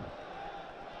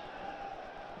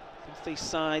 Both these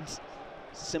sides,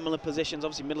 similar positions.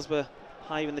 Obviously, Middlesbrough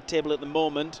higher in the table at the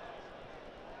moment.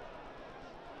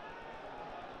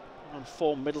 On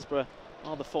form, Middlesbrough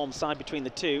are the form side between the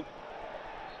two.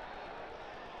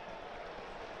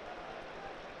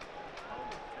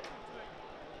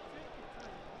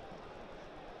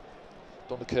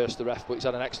 Don't want to curse the ref, but he's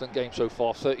had an excellent game so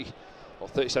far.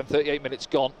 37, 38 minutes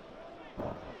gone.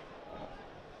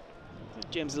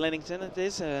 James Lennington, it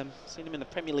is. Seen him in the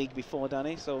Premier League before,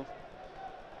 Danny, so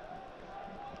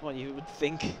what you would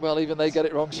think. Well, even they get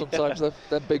it wrong sometimes,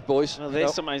 they're big boys. Well, they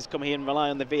sometimes come here and rely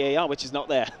on the VAR, which is not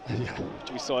there, Yeah.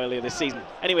 which we saw earlier this season.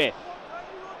 Anyway,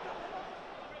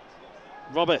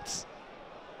 Roberts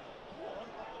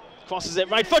crosses it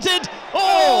right-footed.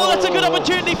 Oh, that's a good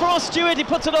opportunity for Ross Stewart. He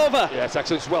puts it over. Yeah, it's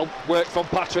excellent. It's well worked from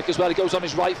Patrick as well. He goes on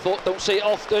his right foot. Don't see it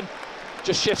often.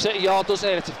 Just shifts it a yard, doesn't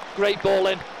it? It's a great ball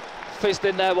in. Fizzed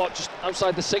in there, just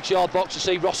outside the 6-yard box. You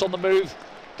see Ross on the move.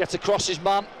 Gets across his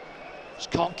man. Just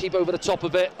can't keep over the top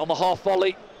of it on the half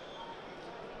volley.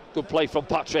 Good play from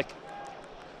Patrick.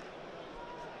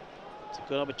 It's a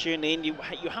good opportunity, and you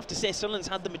have to say Sunderland's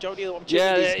had the majority of the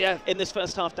opportunities in this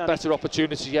first half, Danny. Better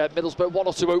opportunities, yeah. Middlesbrough, one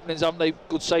or two openings, haven't they?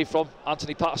 Good save from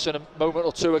Anthony Patterson a moment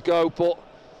or two ago, but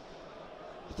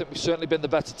I think we've certainly been the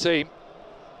better team.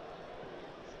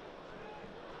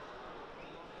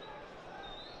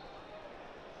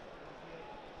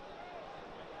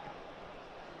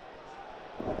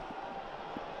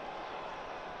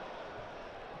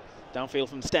 Downfield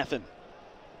from Stefan.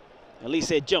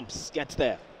 Elise jumps, gets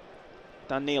there.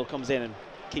 Dan Neil comes in and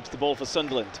keeps the ball for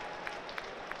Sunderland.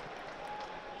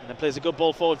 And then plays a good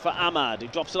ball forward for Amad, who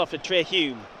drops it off to Trey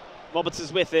Hume. Roberts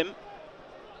is with him.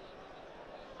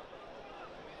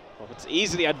 Roberts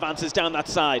easily advances down that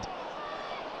side.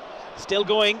 Still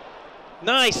going.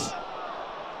 Nice. A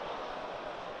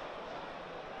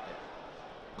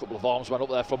couple of arms went up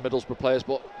there from Middlesbrough players,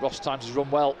 but Ross times his run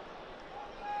well.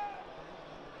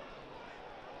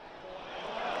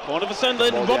 Corner for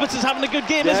Sunderland. Well, Roberts is having a good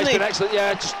game, Yeah, isn't he's he? been excellent.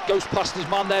 Yeah, just goes past his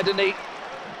man there, didn't he?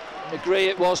 McGree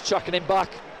it was, chucking him back.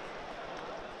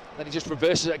 Then he just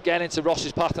reverses it again into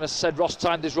Ross's path, and as I said, Ross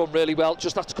timed his run really well.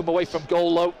 Just had to come away from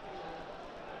goal low.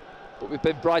 But we've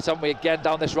been bright, haven't we, again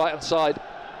down this right-hand side.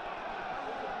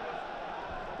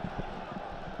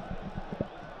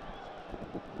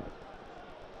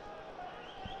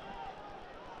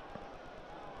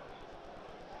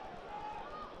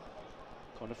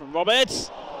 Corner from Roberts.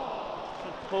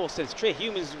 post. It's Trey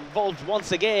Human's involved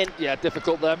once again. Yeah,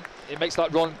 difficult then. He makes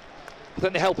that run. I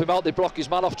think they help him out. They block his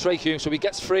man off, Trey Hume, so he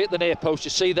gets free at the near post. You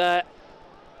see there,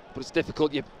 but it's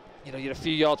difficult. You know, you're a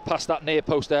few yards past that near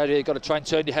post area. You've got to try and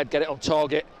turn your head, get it on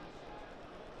target.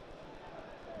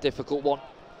 Difficult one.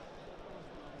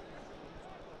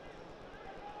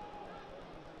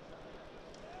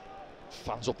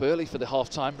 Fans up early for the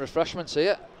half-time refreshments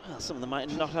here. Well, some of them might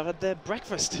not have had their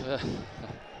breakfast. Yeah.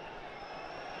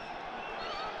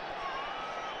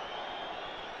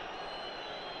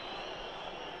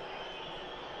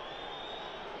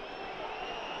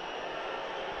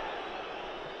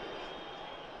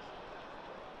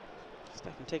 It's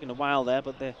taken a while there,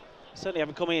 but they certainly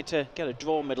haven't come here to get a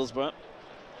draw, Middlesbrough.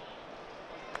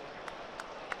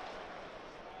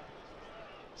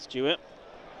 Stewart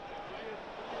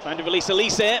trying to release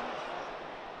Elise.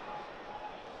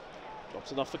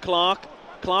 Drops it off for Clark.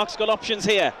 Clark's got options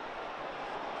here.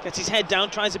 Gets his head down,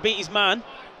 tries to beat his man.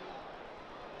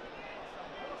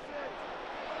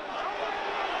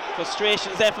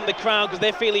 Frustrations there from the crowd because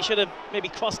they feel he should have maybe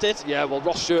crossed it. Yeah, well,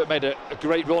 Ross Stewart made a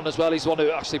great run as well. He's the one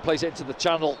who actually plays it into the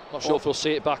channel. Not sure if we'll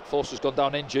see it back. Forster's gone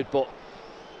down injured, but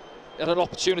he had an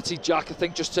opportunity, Jack, I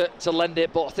think, just to lend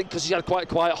it. But I think because he had quite a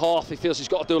quiet half, he feels he's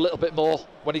got to do a little bit more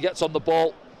when he gets on the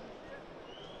ball.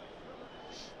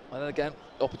 And then again,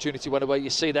 opportunity went away. You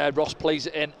see there, Ross plays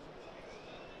it in.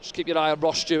 Just keep your eye on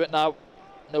Ross Stewart now.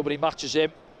 Nobody matches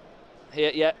him.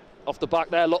 Here, yeah, off the back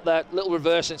there. Look there, little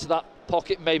reverse into that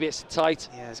pocket. Maybe it's tight.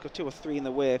 Yeah, he's got 2 or 3 in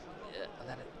the way. Yeah, and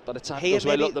then by the time Here, it goes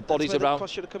away, look, the body's around. The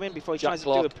cross should have come in before he Jack tries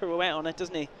Clark. to do a pirouette on it,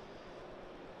 doesn't he?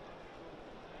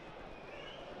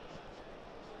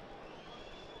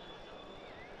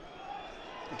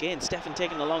 Again, Stefan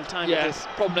taking a long time with this.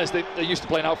 Problem is they're used to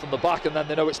playing out from the back, and then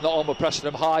they know it's not on. We're pressing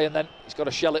him high, and then he's got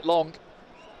to shell it long.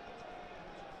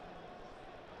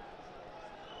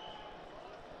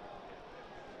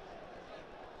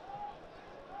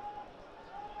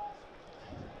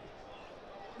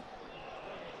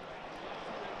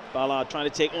 Ballard trying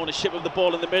to take ownership of the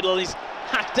ball in the middle. He's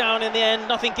hacked down in the end,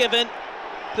 nothing given.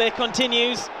 Play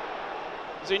continues.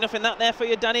 Is there enough in that there for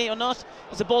you, Danny, or not?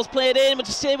 As the ball's played in, but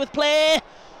just stay with play.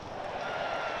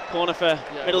 Corner for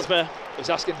Middlesbrough. He's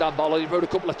asking Dan Ballard. He wrote a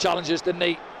couple of challenges, didn't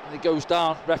he? And he goes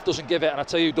down. Ref doesn't give it, and I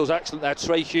tell you who does excellent there.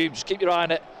 Trey Hume. Just keep your eye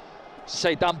on it.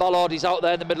 Say Dan Ballard, he's out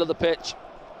there in the middle of the pitch.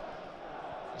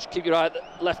 Just keep your eye at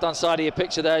the left-hand side of your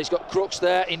picture there. He's got Crooks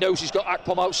there. He knows he's got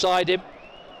Akpom outside him.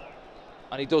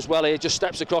 And he does well here. Just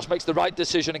steps across, makes the right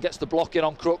decision and gets the block in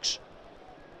on Crooks.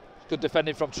 Good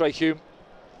defending from Trey Hume.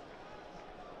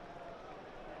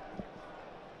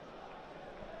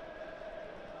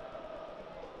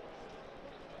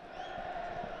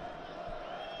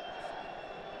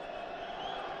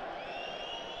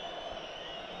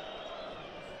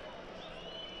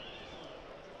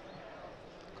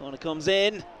 Corner comes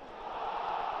in.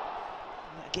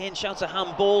 Again, shouts a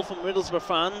handball from Middlesbrough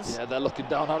fans. Yeah, they're looking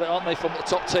down at it, aren't they, from the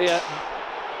top tier?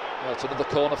 Well, it's another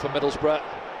corner for Middlesbrough.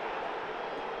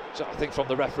 So I think from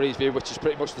the referee's view, which is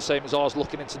pretty much the same as ours,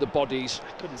 looking into the bodies.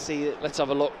 I couldn't see it. Let's have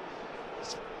a look.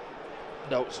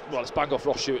 It's bang off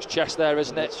Ross Stewart's chest there,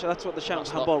 isn't it? That's what the shout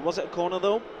was handball. Was it a corner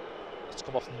though? It's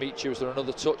come off Michu. Is there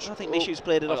another touch? I think Michu's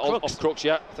played it off Crooks. Off Crooks,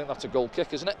 yeah. I think that's a goal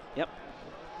kick, isn't it? Yep.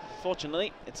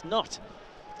 Fortunately, it's not.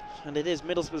 And it is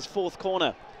Middlesbrough's 4th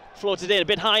corner. Floated in a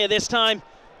bit higher this time.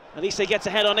 At least he gets a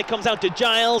head on it. Comes out to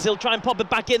Giles. He'll try and pop it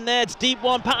back in there. It's deep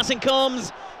one. Passing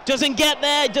comes. Doesn't get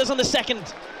there. Does on the second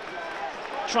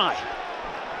try.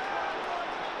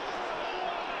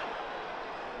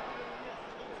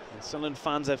 And Sunderland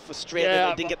fans are frustrated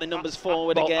they didn't get the numbers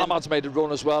forward again. Amad's made a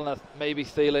run as well. And maybe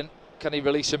Thielen, can he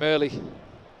release him early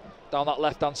down that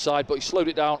left-hand side? But he slowed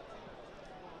it down.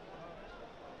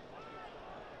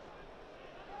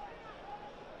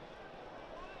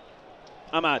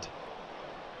 Amad.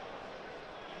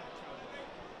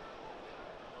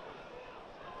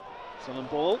 Sunderland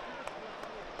ball.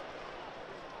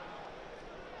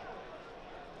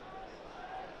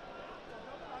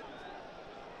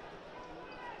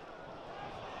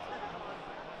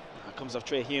 That comes off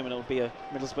Trey Hume, and it'll be a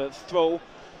Middlesbrough throw.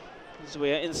 As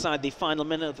we are inside the final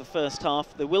minute of the first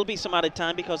half. There will be some added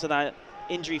time because of that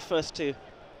injury first to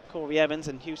Corey Evans,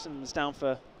 and Houston was down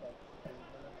for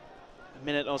a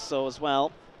minute or so as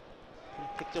well. He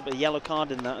picked up a yellow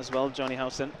card in that as well, Johnny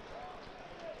Howson.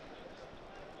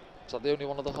 Is that the only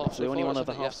one of the half so far? The only one of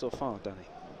the half so far, Danny.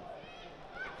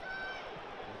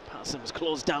 Parsons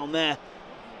closed down there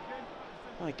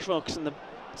by Crooks, and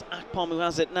it's Akpom who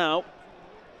has it now.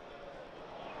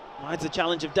 Rides the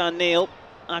challenge of Dan Neil.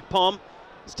 Akpom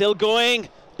still going.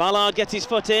 Ballard gets his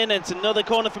foot in, and it's another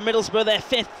corner for Middlesbrough, their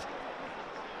 5th.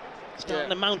 Starting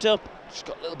to mount up. Just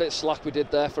got a little bit of slack we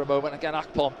did there for a moment. Again,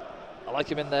 Akpom, I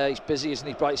like him in there. He's busy, isn't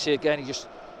he? Bright to see again. He just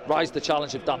rises the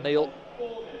challenge of Dael.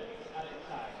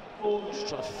 Just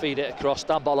trying to feed it across.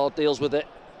 Dan Ballard deals with it.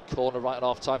 Corner right at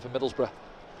half time for Middlesbrough.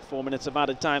 4 minutes of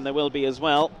added time there will be as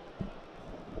well.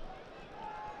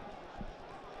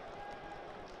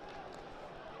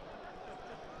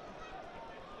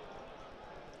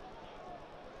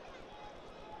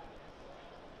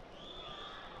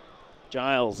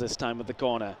 Giles this time with the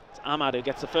corner. It's Amad who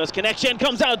gets the first connection,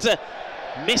 comes out to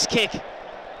miss kick.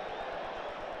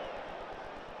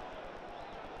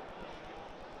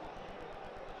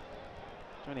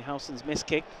 Johnny Howson's miss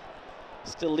kick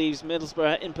still leaves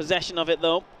Middlesbrough in possession of it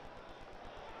though.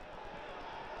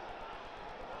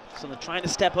 So they're trying to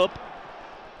step up.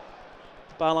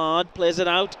 Ballard plays it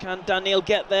out. Can Dael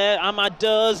get there? Amad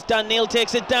does. Dael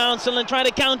takes it down. Sunderland trying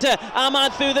to counter.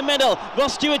 Amad through the middle.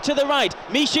 Ross Stewart to the right.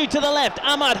 Mishu to the left.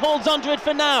 Amad holds onto it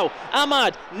for now.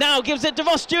 Amad now gives it to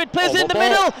Ross Stewart. Plays it in the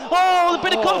middle. Oh, a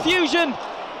bit of confusion.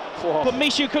 But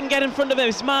Mishu couldn't get in front of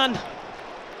his man.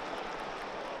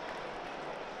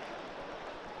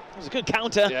 It was a good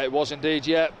counter. Yeah, it was indeed.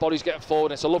 Yeah, body's getting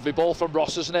forward. It's a lovely ball from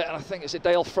Ross, isn't it? And I think, is it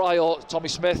Dael Fry or Tommy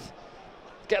Smith?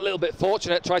 Get a little bit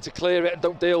fortunate, try to clear it and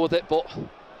don't deal with it, but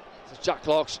Jack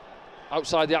Clark's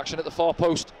outside the action at the far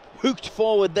post. Hooked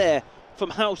forward there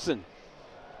from Howson.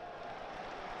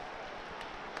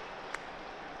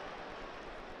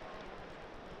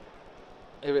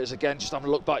 Here it is again, just having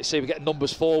a look back, you see we're getting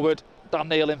numbers forward.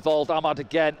 Dael involved, Amad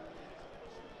again.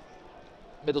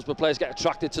 Middlesbrough players get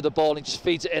attracted to the ball and he just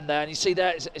feeds it in there. And you see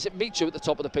there, is it Michu at the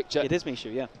top of the picture? It is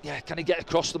Mishu, yeah. Yeah, can he get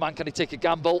across the man? Can he take a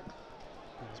gamble?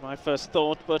 That was my first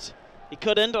thought, but he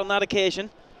couldn't on that occasion.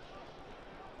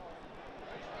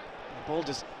 The ball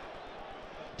just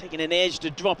taking an edge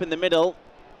to drop in the middle.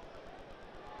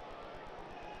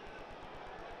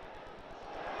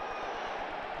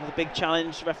 Another big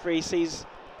challenge. Referee sees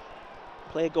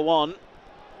player go on.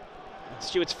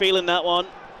 Stewart's feeling that one.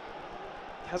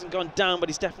 He hasn't gone down, but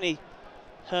he's definitely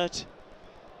hurt.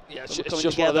 Yeah, it's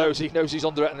just one of those. He knows he's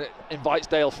under it, and it invites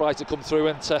Dael Fry to come through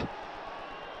and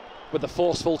with a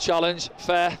forceful challenge.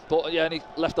 Fair, but yeah, and he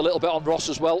left a little bit on Ross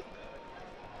as well.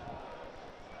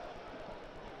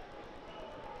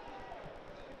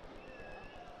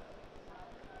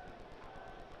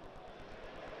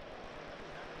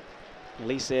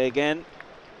 Elise again,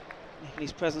 making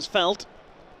his presence felt.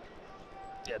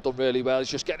 Yeah, done really well. He's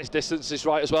just getting his distances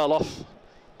right as well off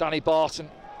Danny Barton.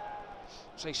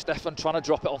 See Stefan trying to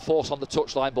drop it on force on the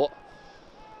touchline, but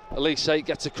Elise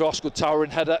gets across, good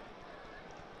towering header.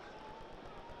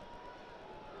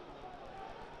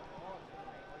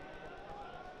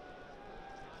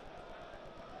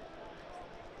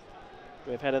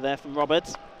 Brave header there from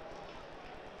Roberts.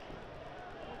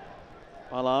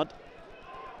 Ballard.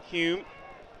 Hume.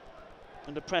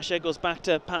 Under pressure, goes back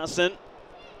to Patterson.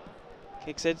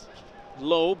 Kicks it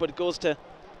low, but it goes to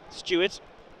Stewart.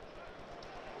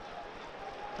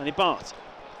 Danny Bart.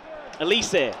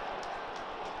 Elise.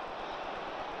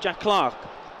 Jack Clark.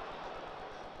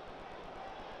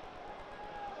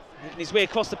 Making his way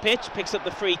across the pitch, picks up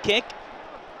the free kick.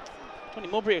 Tony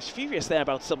Mowbray was furious there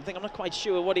about something. I'm not quite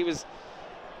sure what he was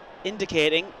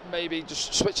indicating. Maybe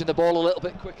just switching the ball a little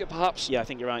bit quicker, perhaps. Yeah, I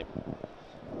think you're right.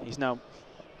 He's now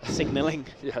signalling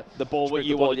the ball what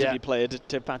you wanted to be played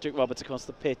to Patrick Roberts across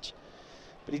the pitch.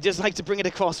 But he just likes to bring it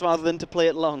across rather than to play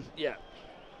it long. Yeah.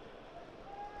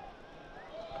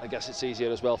 I guess it's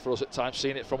easier as well for us at times,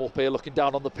 seeing it from up here, looking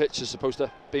down on the pitch as opposed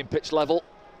to being pitch level.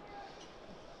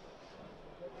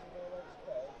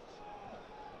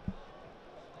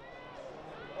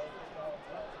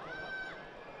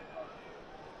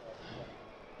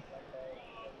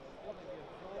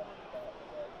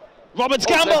 Roberts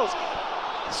gambles!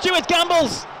 Stewart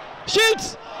gambles!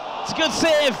 Shoots! It's a good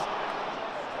save.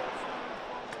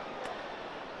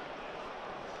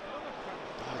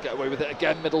 Get away with it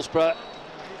again, Middlesbrough.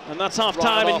 And that's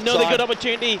half-time. Another good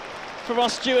opportunity for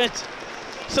Ross Stewart.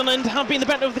 Sunderland have been the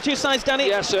better of the two sides, Danny.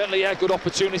 Yeah, certainly, yeah, good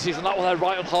opportunities, and that one there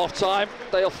right on half-time.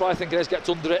 Dael Fry, I think, gets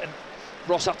under it, and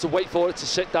Ross had to wait for it to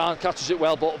sit down, catches it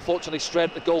well, but unfortunately straight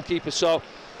at the goalkeeper. So,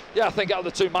 yeah, I think out of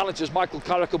the two managers, Michael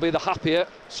Carrick will be the happier.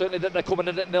 Certainly that they're coming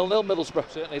in at 0-0, Middlesbrough.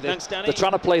 Certainly Thanks, Danny. They're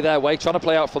trying to play their way, trying to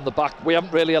play out from the back. We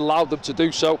haven't really allowed them to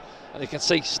do so, and you can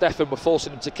see Stefan, we're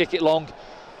forcing him to kick it long.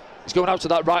 He's going out to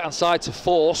that right-hand side to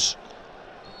force,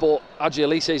 but Adji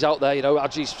Elise's out there, you know,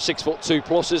 Adji's 6'2"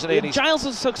 plus, isn't he? And Giles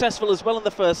was successful as well in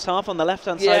the first half on the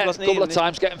left-hand side, wasn't he? Yeah, a couple of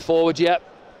times getting forward, yeah.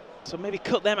 So maybe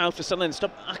cut them out for Sunderland,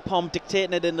 stop Akpom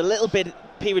dictating it in a little bit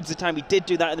periods of time he did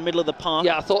do that in the middle of the park.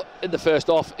 Yeah, I thought in the first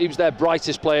half he was their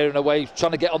brightest player in a way,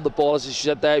 trying to get on the ball, as you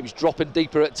said there. He was dropping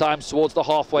deeper at times towards the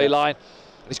halfway line.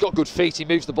 And he's got good feet, he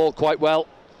moves the ball quite well.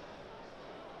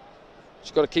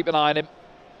 Just got to keep an eye on him.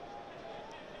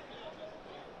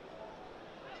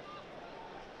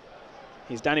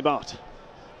 He's Danny Bart.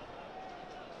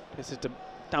 This is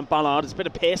Dan Ballard. There's a bit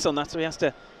of pace on that, so he has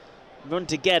to run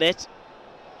to get it.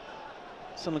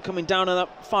 Someone coming down on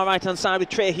that far right-hand side with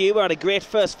Trey Huber. Had a great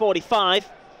first 45.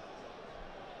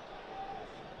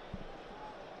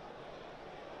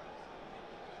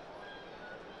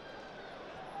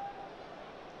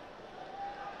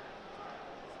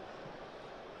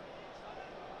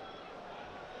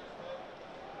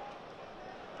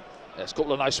 There's a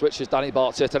couple of nice switches Danny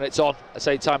Bart's hit, and it's on. I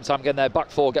say time and time again, their back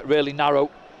four get really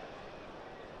narrow.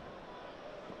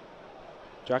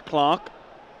 Jack Clark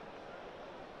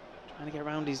trying to get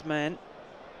around his men.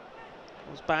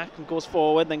 Goes back and goes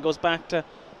forward, then goes back to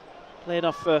play it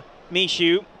off for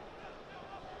Mishu.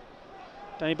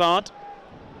 Danny Bart.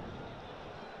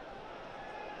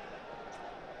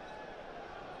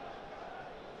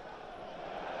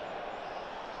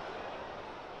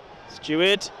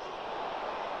 Stewart.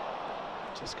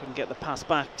 Just couldn't get the pass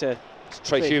back to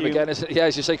Trey Hume again, isn't it? Yeah,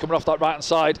 as you say, coming off that right-hand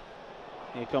side.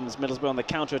 Here comes Middlesbrough on the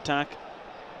counter-attack.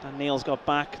 Dan Neal's got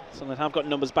back. Sunderland have got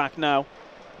numbers back now.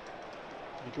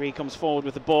 McGree comes forward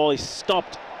with the ball. He's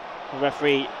stopped. The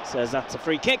referee says that's a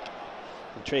free kick.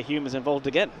 And Trey Hume is involved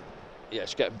again. Yeah,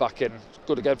 just getting back in.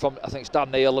 Good again from, I think it's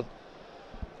Dan Neal. And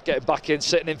getting back in,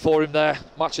 sitting in for him there.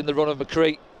 Matching the run of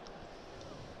McCree.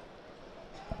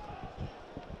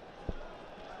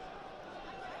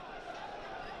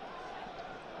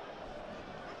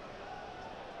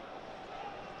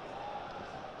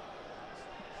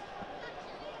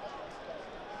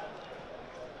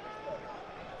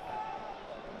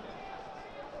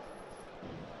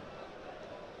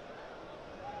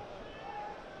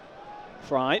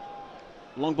 Fry,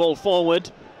 long ball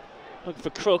forward, looking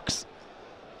for Crooks.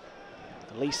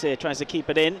 Elise tries to keep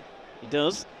it in, he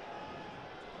does.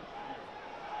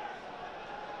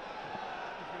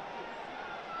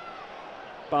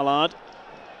 Ballard.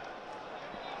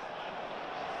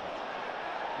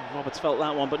 Roberts felt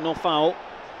that one, but no foul.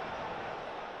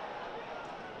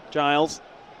 Giles.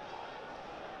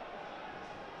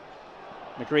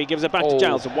 McGree gives it back to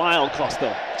Giles. A wild cross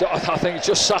though. I think he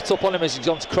just sat up on him as he's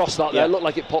gone to cross that there. It looked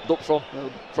like it popped up from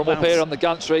up here on the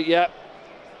gantry. Yeah.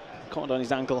 Caught on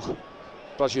his ankle.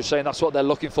 But as you're saying, that's what they're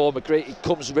looking for. McGree, he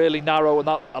comes really narrow, and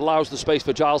that allows the space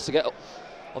for Giles to get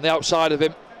on the outside of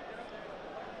him.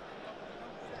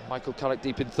 Michael Carrick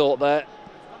deep in thought there.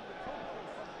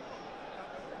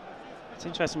 It's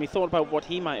interesting. We thought about what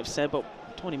he might have said, but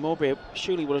Tony Mowbray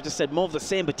surely would have just said more of the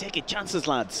same, but taking chances,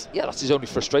 lads. Yeah, that's his only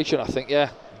frustration, I think. Yeah,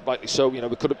 rightly so. You know,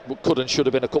 we could and should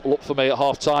have been a couple up for me at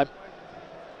half time.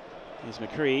 Here's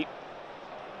McCree.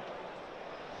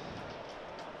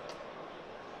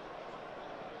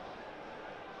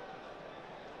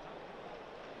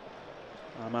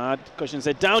 Amad cushions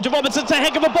it down to Robertson. It's a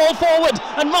heck of a ball forward,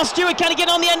 and Ross Stewart, can he get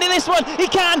on the end of this one? He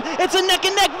can. It's a neck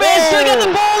and neck race. Can he get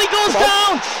the ball? He goes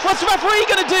down. What's the referee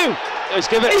going to do? He's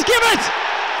give it. He's give it.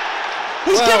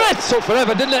 He's give it. It took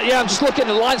forever, didn't it? Yeah, I'm just looking.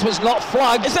 The linesman's not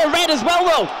flagged. Is there a red as well,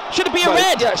 though? Should it be a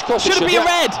red? Yeah, of course it should. Should it be a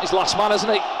red? He's last man, isn't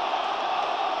he?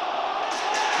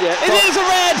 Yeah, it is a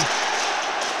red.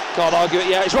 Can't argue it.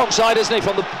 Yeah, it's wrong side, isn't he?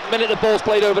 From the minute the ball's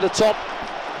played over the top.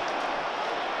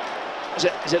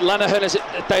 Is it Lenihan? Is it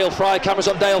Dael Fry? Cameras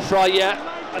on Dael Fry, yeah.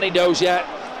 And he knows, yeah.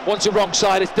 Once you're wrong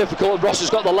side, it's difficult. Ross has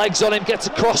got the legs on him, gets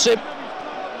across him.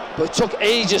 But it took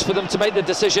ages for them to make the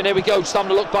decision. Here we go, just having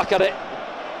to look back at it.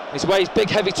 His way, his big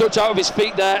heavy touch out of his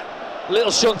feet there.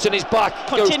 Little shunt in his back.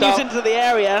 Continues goes down into the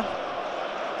area.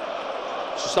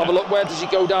 Just have a look, where does he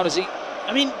go down? Is he...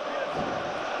 I mean...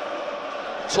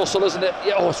 tussle, isn't it?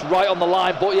 Yeah, it's right on the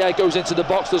line, but yeah, he goes into the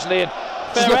box, doesn't he? And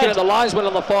just looking at the linesman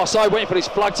on the far side, waiting for his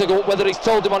flag to go up, whether he's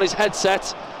told him on his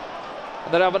headset.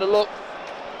 And then having a look.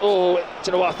 Oh, do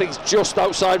you know what? I think it's just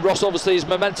outside Ross. Obviously, his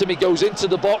momentum, he goes into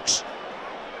the box.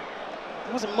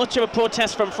 There wasn't much of a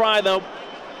protest from Fry, though.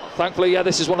 Thankfully, yeah,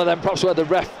 this is one of them perhaps where the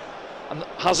ref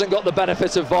hasn't got the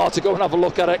benefit of VAR to go and have a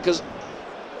look at it, because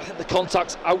I think the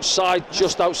contact's outside,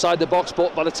 just outside the box,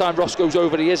 but by the time Ross goes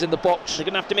over, he is in the box. They're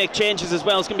going to have to make changes as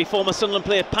well. It's going to be former Sunderland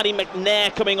player Paddy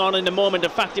McNair coming on in a moment. In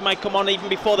fact, he might come on even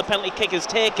before the penalty kick is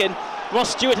taken. Ross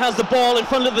Stewart has the ball in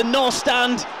front of the North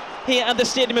Stand here at the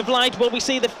Stadium of Light. Will we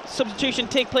see the substitution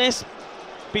take place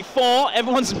before?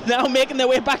 Everyone's now making their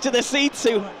way back to their seats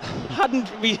who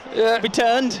hadn't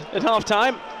returned at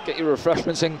half-time. Get your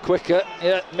refreshments in quicker.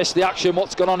 Yeah, missed the action.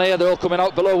 What's gone on here? They're all coming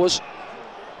out below us.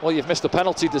 Well, you've missed the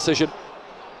penalty decision.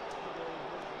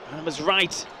 That was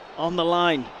right on the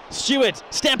line. Stewart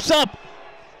steps up.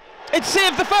 It's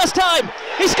saved the first time.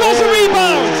 He scores a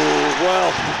rebound.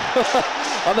 Well,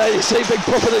 and there you see big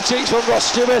puff of the cheeks from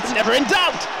Ross Stewart. Never in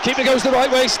doubt. Keeper goes the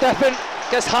right way, stepping,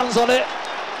 gets hands on it.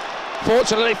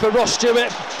 Fortunately for Ross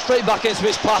Stewart, straight back into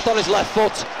his path on his left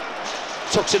foot.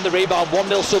 Tucks in the rebound,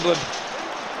 1-0 Sunderland.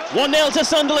 1-0 to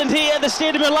Sunderland here at the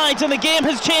Stadium of Light, and the game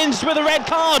has changed with a red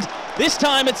card. This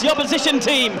time it's the opposition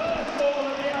team.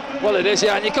 Well, it is,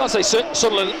 yeah, and you can't say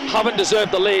Sunderland haven't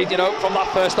deserved the lead, you know, from that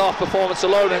first half performance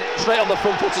alone, and straight on the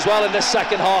front foot as well in this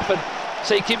second half. And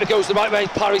see, keeper goes the right way,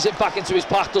 parries it back into his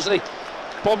path, doesn't he?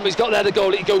 Problem he's got there, the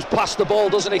goal, he goes past the ball,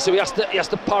 doesn't he? So he has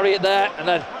to parry it there, and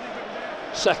then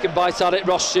second bite at it,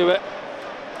 Ross Stewart.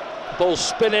 Ball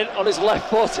spinning on his left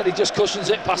foot, and he just cushions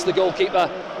it past the goalkeeper.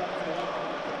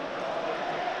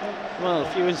 Well,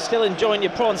 if you were still enjoying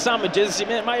your prawn sandwiches, you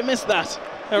might have missed that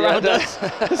around us.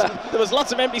 There was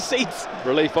lots of empty seats.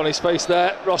 Relief on his face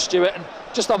there, Ross Stewart. And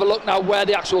just have a look now where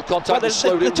the actual contact is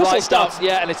slowed it right down.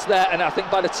 Yeah, and it's there. And I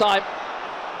think by the time,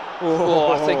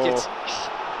 I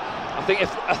think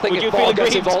if VAR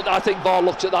gets involved, I think VAR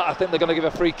looks at that. I think they're going to give a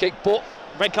free kick, but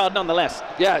red card nonetheless.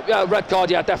 Yeah, red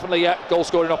card. Yeah, definitely. Yeah, goal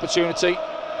scoring opportunity.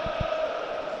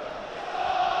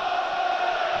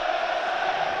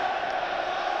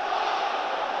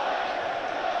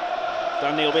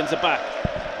 Dael wins it back.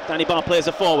 Danny Barr plays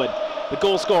it forward. The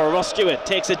goal scorer, Ross Stewart,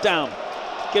 takes it down.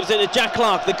 Gives it to Jack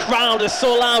Clark. The crowd is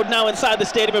so loud now inside the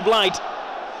Stadium of Light.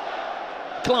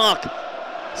 Clark,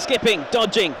 skipping,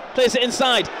 dodging, plays it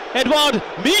inside. Edouard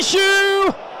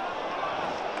Michou!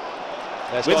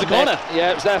 Wins the corner.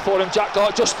 Yeah, it was there for him. Jack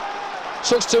Clark just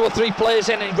sucks 2 or 3 players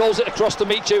in and he rolls it across to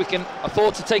Michou. He can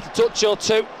afford to take a touch or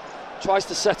two. Tries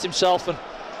to set himself, and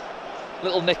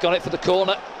little nick on it for the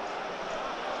corner.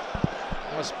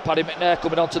 That's Paddy McNair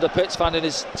coming onto the pitch, finding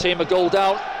his team a goal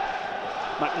down.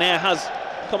 McNair has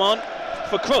come on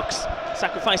for Crooks,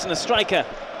 sacrificing a striker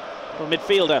for a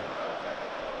midfielder.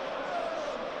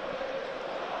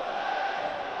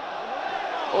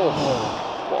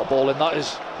 Oh, what a ball in that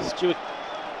is. Stewart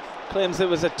claims there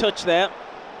was a touch there.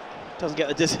 Doesn't get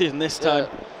the decision this time.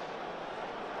 Yeah.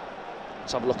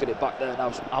 Let's have a look at it back there now.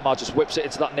 Amad just whips it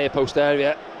into that near post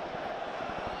area.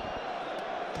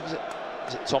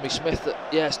 Is it Tommy Smith?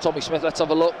 Yes, Tommy Smith. Let's have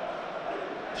a look.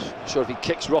 Not sure if he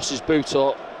kicks Ross's boot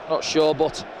or not sure,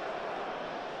 but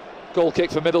goal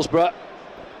kick for Middlesbrough.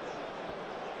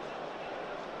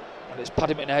 And it's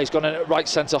Paddy McNair. He's gone in at right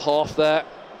centre half there,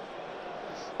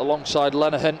 alongside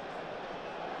Lenihan.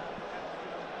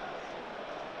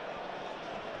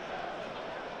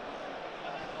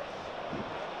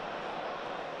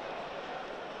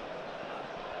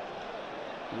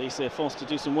 Lisa forced to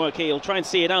do some work here. He'll try and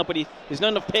see it out, but there's not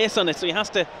enough pace on it, so he has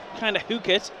to kind of hook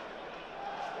it.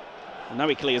 And now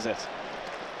he clears it.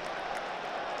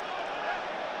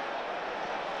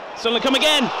 Sunderland come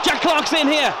again. Jack Clark's in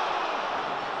here.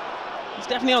 He's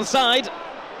definitely onside.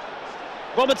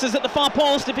 Roberts is at the far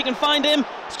post if he can find him.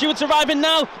 Stewart's arriving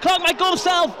now. Clark might go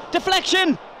himself.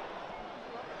 Deflection.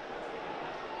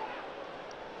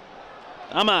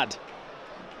 Amad.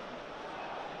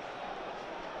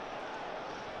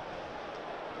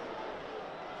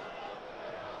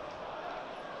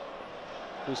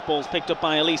 Loose ball's picked up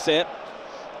by Elise. Yeah,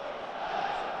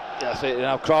 I think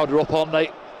now crowd are up on, they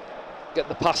get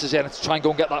the passes in to try and go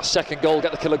and get that second goal,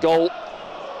 get the killer goal.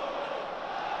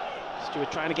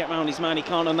 Stewart trying to get round his man, he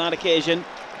can't on that occasion.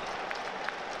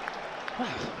 Wow,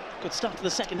 good start to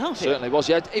the second half here. Certainly was,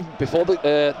 yeah. Even before the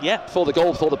before the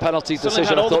goal, before the penalty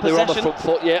decision, I thought they were on the front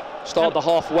foot. Yeah, started the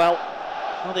half well.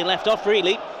 Well, they left off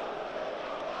really.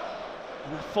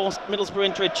 And that forced Middlesbrough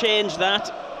into a change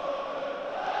that.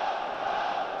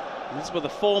 And this was the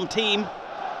form team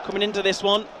coming into this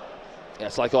one. Yeah,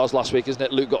 it's like ours last week, isn't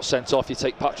it? Luke got sent off, you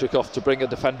take Patrick off to bring a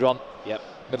defender on. Yep.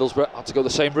 Middlesbrough had to go the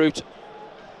same route.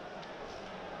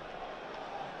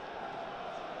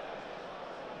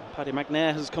 Paddy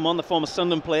McNair has come on, the former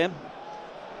Sunderland player.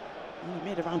 He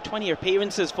made around 20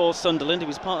 appearances for Sunderland. He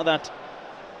was part of that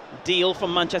deal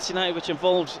from Manchester United, which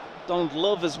involved Donald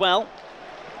Love as well.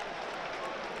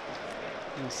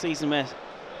 In a season where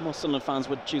most Sunderland fans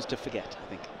would choose to forget, I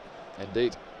think.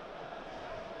 Indeed.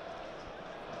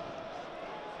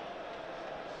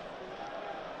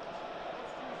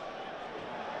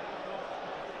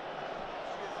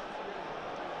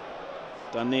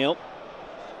 Dael.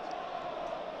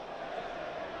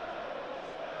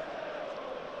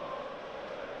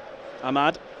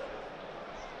 Amad.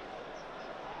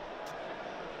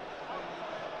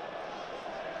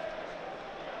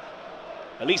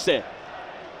 Elise.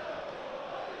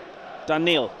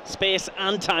 Dael. Space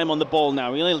and time on the ball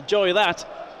now. He'll enjoy that.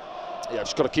 Yeah,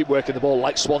 just got to keep working the ball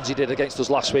like Swansea did against us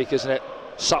last week, isn't it?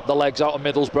 Sap the legs out of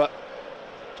Middlesbrough.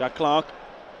 Jack Clark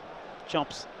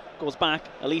chops, goes back.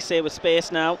 Elise with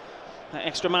space now. That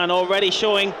extra man already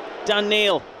showing Dan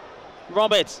Neil.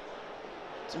 Roberts.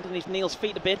 It's underneath Neil's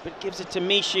feet a bit, but gives it to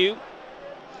Mishu.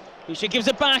 Mishu gives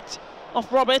it back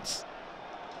off Roberts.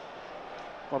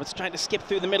 Roberts trying to skip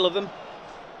through the middle of them.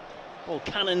 Ball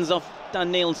cannons off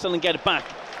Dan Neil and still and get it back.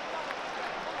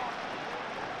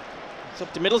 It's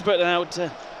up to Middlesbrough now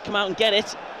to come out and get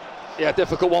it. Yeah,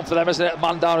 difficult one for them, isn't it?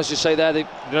 Man down, as you say there. They've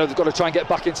got to try and get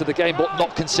back into the game, but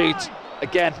not concede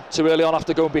again too early on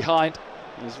after going behind.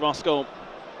 Here's Roscoe.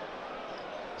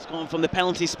 It's gone from the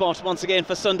penalty spot once again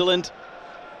for Sunderland.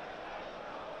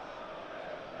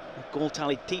 The goal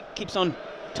tally keeps on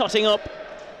totting up.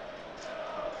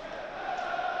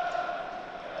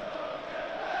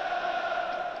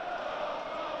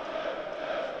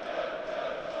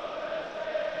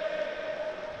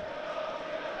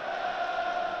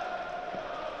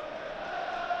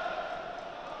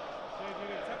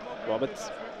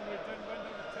 Roberts.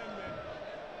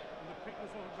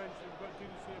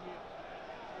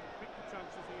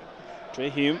 Trey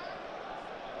Hume.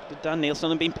 Dan Neil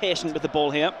Sunderland being patient with the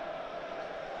ball here.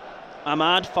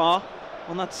 Amad far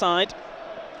on that side.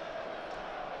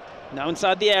 Now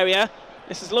inside the area.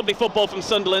 This is lovely football from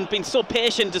Sunderland, being so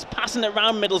patient, just passing it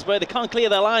around Middlesbrough. They can't clear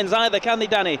their lines either, can they,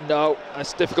 Danny? No,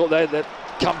 it's difficult. They're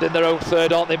camped in their own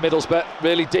third, aren't they, Middlesbrough?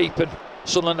 Really deep, and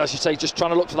Sunderland, as you say, just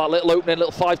trying to look for that little opening,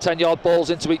 little 5-10 yard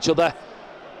balls into each other.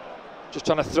 Just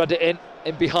trying to thread it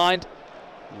in behind.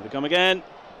 Here we come again.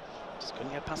 Just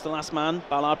couldn't get past the last man.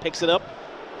 Ballard picks it up,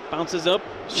 bounces up,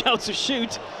 shouts a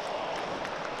shoot.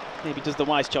 Maybe does the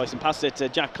wise choice and passes it to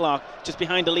Jack Clark. Just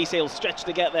behind Elise, he'll stretch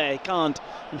to get there. He can't.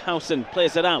 And Howson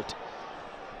plays it out.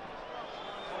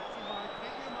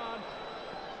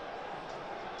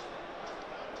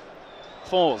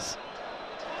 Fours.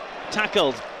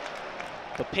 Tackled.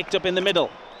 But picked up in the middle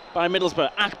by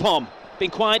Middlesbrough. Akpom. Been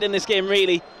quiet in this game,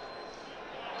 really.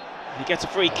 He gets a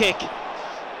free kick.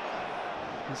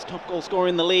 His top goal scorer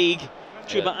in the league,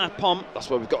 Chuba Akpom. That's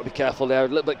where we've got to be careful there. A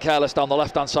little bit careless down the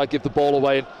left-hand side, give the ball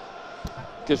away, and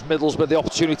gives Middlesbrough the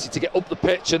opportunity to get up the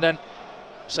pitch and then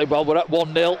say, well, we're at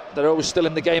 1-0. They're always still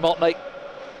in the game, aren't they?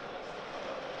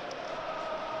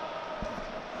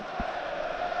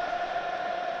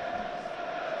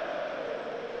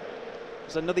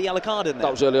 Was there another yellow card in there?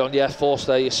 That was early on, yeah. Forced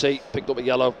there, you see. Picked up a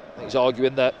yellow. He's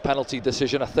arguing the penalty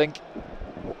decision, I think.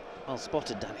 Well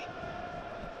spotted, Danny.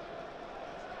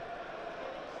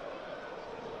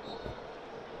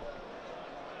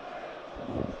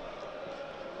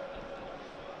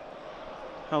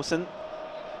 Howson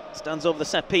stands over the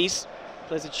set piece,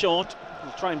 plays it short.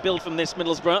 We'll try and build from this,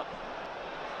 Middlesbrough.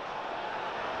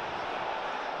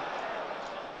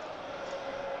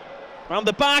 Round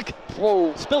the back.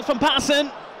 Whoa. Spill from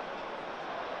Patterson.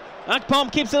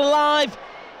 Akpom keeps it alive.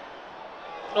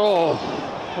 Oh.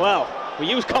 Well, were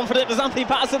you as confident as Anthony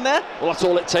Patterson there? Well, that's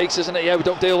all it takes, isn't it? Yeah, we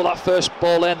don't deal with that first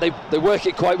ball in. They work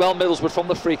it quite well, Middlesbrough, from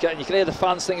the free kick. And you can hear the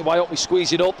fans thinking, why aren't we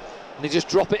squeezing up? And they just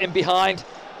drop it in behind.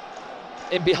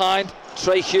 In behind,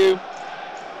 Trey Hume,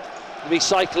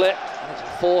 recycle it, and it's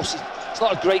a force. It's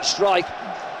not a great strike.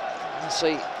 Let's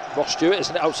see, Ross Stewart,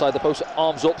 isn't it, outside the post,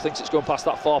 arms up, thinks it's going past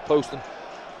that far post, and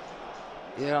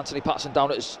yeah, Anthony Patterson down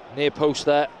at his near post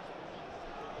there.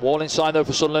 Warning sign though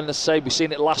for Sunderland, as I say, we've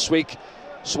seen it last week.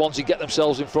 Swansea get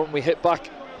themselves in front and we hit back.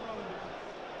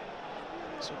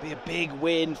 This would be a big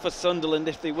win for Sunderland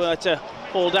if they were to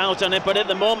hold out on it, but at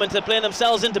the moment they're playing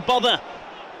themselves into bother.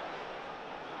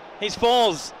 He's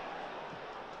Falls.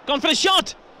 Gone for the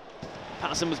shot.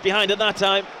 Patterson was behind at that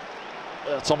time.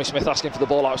 Tommy Smith asking for the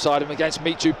ball outside him against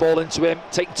Michu, ball into him.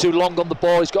 Taking too long on the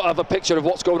ball. He's got to have a picture of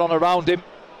what's going on around him.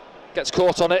 Gets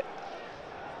caught on it.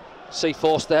 See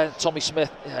Force there. Tommy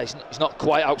Smith, yeah, he's not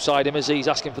quite outside him, is he? He's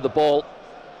asking for the ball.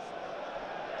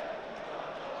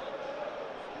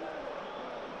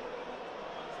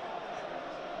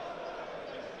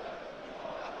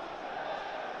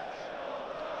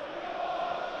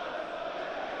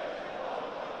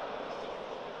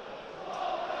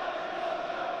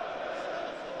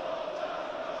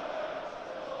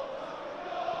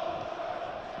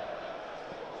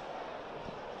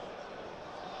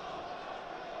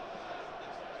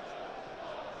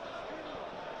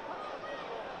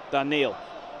 Dan Neil.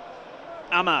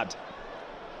 Amad.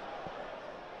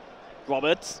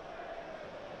 Roberts.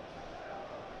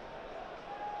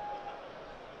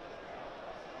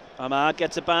 Amad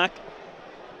gets it back.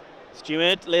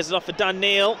 Stewart lays it off for Dan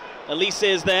Neil. Elise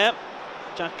is there.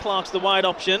 Jack Clark's the wide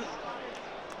option.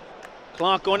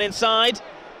 Clark going inside.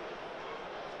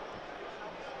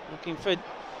 Looking for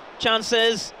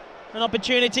chances, an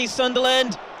opportunity,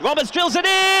 Sunderland. Roberts drills it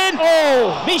in!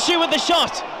 Oh! Michu with the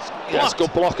shot. Yeah, it's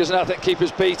good block, isn't it? I think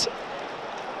keeper's beat.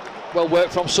 Well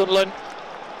worked from Sunderland.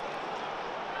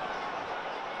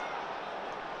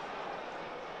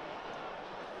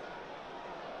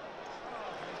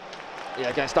 Yeah,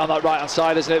 against down that right-hand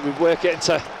side, isn't it? We work it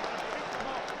into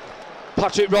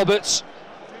Patrick Roberts.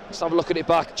 Let's have a look at it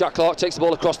back. Jack Clark takes the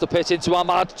ball across the pitch into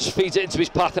Amad, just feeds it into his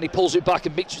path and he pulls it back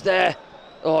and Michu's there.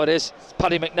 Oh, it is.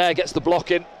 Paddy McNair gets the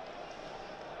block in.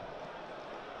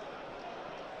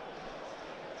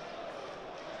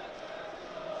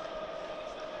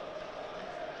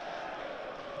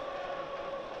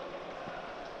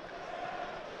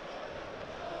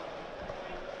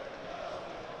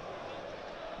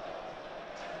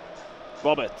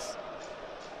 Roberts.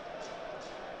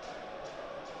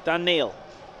 Dael.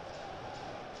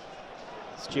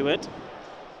 Stewart.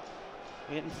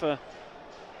 Waiting for a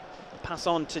pass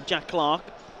on to Jack Clark.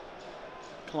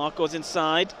 Clark goes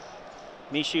inside.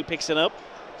 Michu picks it up.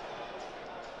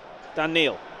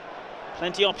 Dael.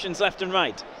 Plenty options left and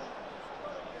right.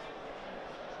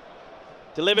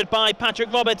 Delivered by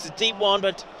Patrick Roberts. A deep one,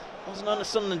 but wasn't on the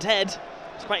Sunderland head.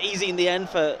 It's quite easy in the end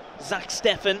for Zach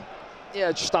Steffen. Yeah,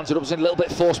 just stands it up. Was in a little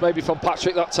bit forced maybe from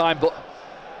Patrick that time, but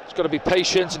it's got to be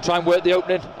patient and try and work the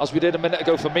opening as we did a minute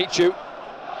ago for Michu.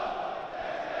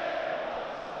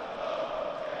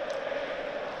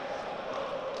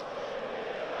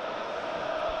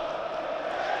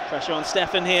 Pressure on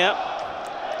Steffen here.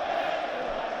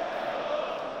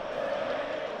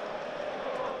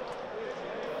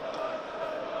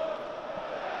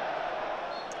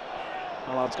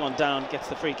 Mallard's gone down, gets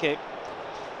the free kick.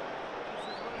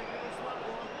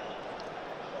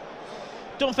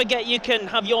 Don't forget you can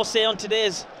have your say on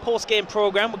today's post-game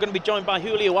programme. We're going to be joined by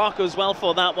Julio Arco as well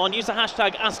for that one. Use the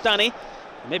hashtag AskDanny.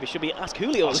 Maybe it should be Ask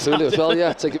Julio. Ask Julio as well,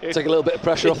 yeah. Take a little bit of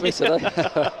pressure off me today.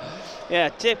 Yeah,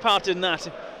 take part in that.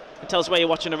 And tell us where you're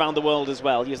watching around the world as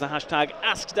well. Use the hashtag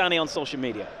AskDanny on social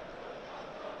media.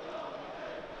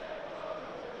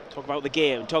 Talk about the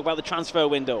game, talk about the transfer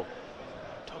window,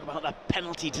 talk about that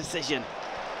penalty decision.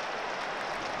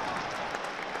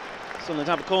 Sunderland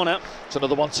have a corner. It's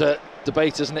another one to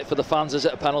debate, isn't it, for the fans? Is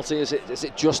it a penalty? Is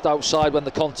it just outside when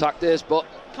the contact is? But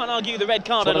can't argue the red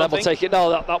card. One of them will take it. No,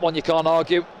 that one you can't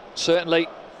argue. Certainly.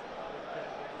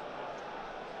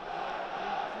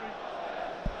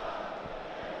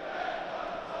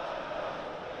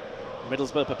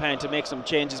 Middlesbrough preparing to make some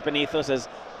changes beneath us as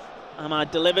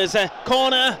Amad delivers a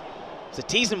corner. It's a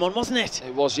teasing one, wasn't it?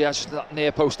 It was, yes, that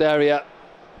near post area.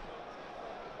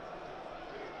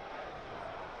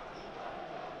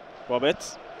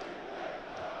 Roberts.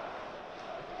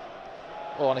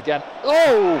 Oh, and again.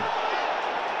 Oh!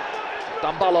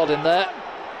 Dan Ballard in there.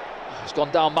 He's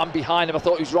gone down, man behind him. I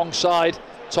thought he was wrong side.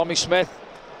 Tommy Smith.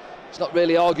 He's not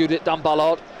really argued it, Dan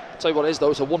Ballard. I'll tell you what it is,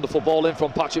 though. It's a wonderful ball in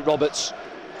from Patrick Roberts.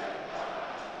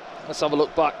 Let's have a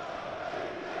look back.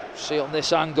 See on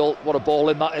this angle what a ball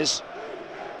in that is.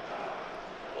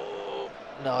 Oh,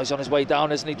 no, he's on his way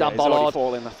down, isn't he, Dan Ballard?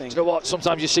 Falling, I think. Do you know what?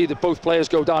 Sometimes you see that both players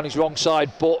go down his wrong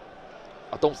side, but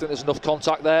I don't think there's enough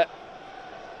contact there.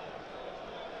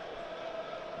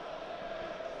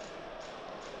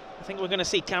 I think we're going to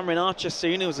see Cameron Archer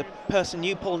soon, who was a person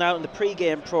you pulled out in the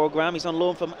pre-game programme. He's on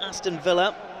loan from Aston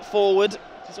Villa, forward.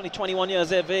 He's only 21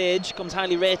 years of age, comes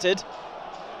highly rated.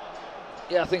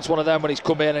 Yeah, I think it's one of them when he's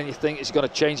come in and you think he's going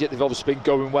to change it. They've obviously been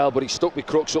going well, but he's stuck with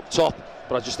Crooks up top.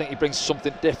 But I just think he brings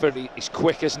something different. He's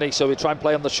quick, isn't he? So he'll try and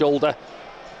play on the shoulder,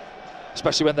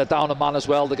 especially when they're down a man as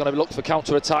well. They're going to look for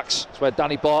counter-attacks. It's where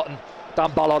Dan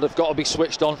Ballard have got to be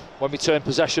switched on when we turn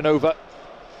possession over.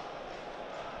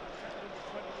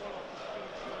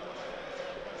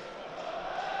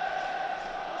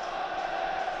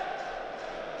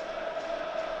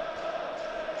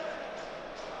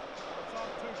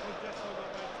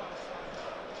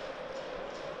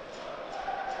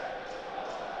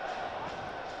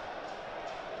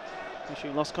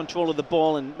 Lost control of the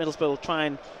ball, and Middlesbrough will try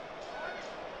and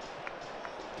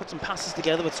put some passes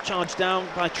together, but it's charged down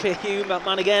by Trey Hume, that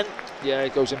man again. Yeah, he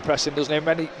goes impressive, doesn't he?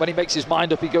 When he makes his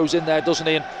mind up, he goes in there, doesn't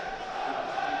he? And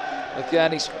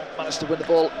again, he's managed to win the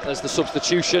ball. There's the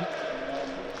substitution.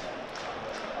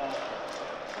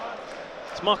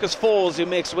 It's Marcus Falls who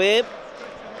makes way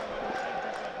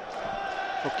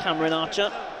for Cameron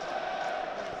Archer.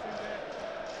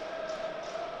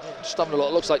 Just having a look,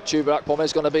 it looks like Chuba Akpom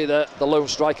is going to be the lone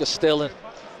striker still, and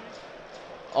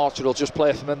Archer will just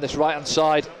play from in this right hand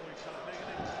side.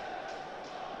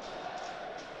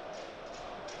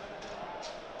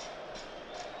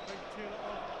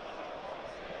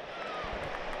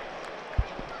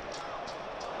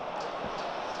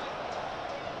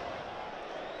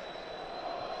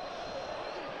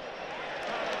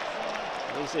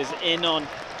 This is in on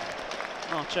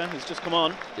Archer, who's just come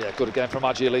on. Yeah, good again from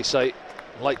Adji Elise.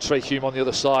 Like Trey Hume on the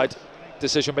other side.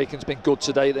 Decision making's been good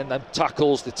today. Then them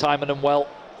tackles, the timing them well.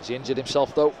 Has he injured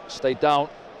himself though? Stayed down.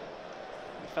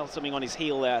 He felt something on his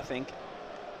heel there, I think.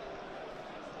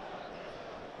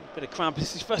 Bit of cramp. This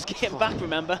is his first game back,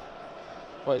 remember?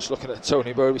 Well, he's looking at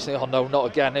Tony Burry saying, oh no, not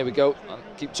again. Here we go. And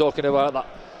keep talking about that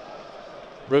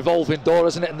revolving door,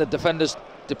 isn't it, in the defenders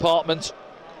department.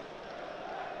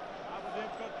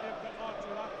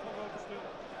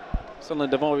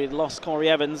 Sunderland have already lost Corey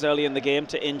Evans early in the game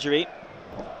to injury.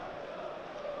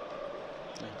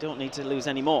 They don't need to lose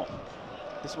any more.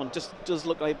 This one just does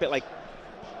look like a bit like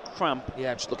cramp.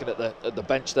 Yeah, I'm just looking at the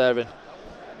bench there. And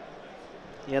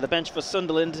yeah, the bench for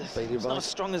Sunderland Bailey is not as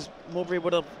strong as Mowbray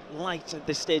would have liked at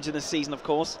this stage of the season, of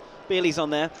course. Bailey's on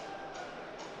there.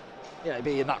 Yeah, it'd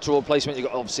be a natural replacement. You've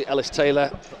got obviously Ellis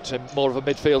Taylor, more of a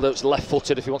midfielder that's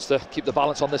left-footed if he wants to keep the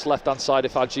balance on this left-hand side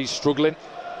if Adji's struggling.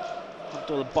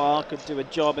 Abdullah Bar could do a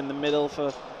job in the middle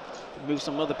for move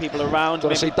some other people around.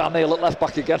 Want to see Dael at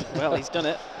left-back again? Well, he's done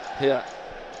it. Yeah.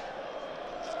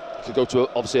 Could go to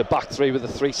obviously a back three with the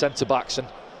 3 centre-backs and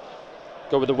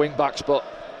go with the wing-backs, but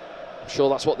I'm sure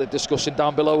that's what they're discussing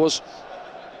down below us.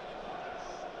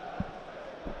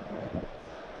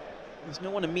 There's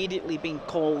no one immediately being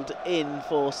called in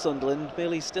for Sunderland.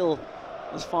 Bailey's still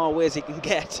as far away as he can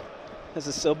get as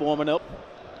a sub warming up.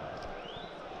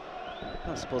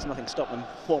 I suppose nothing stopped them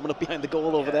warming up behind the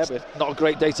goal over there. But not a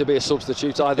great day to be a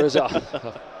substitute either, is it?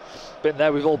 Been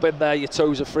there, we've all been there. Your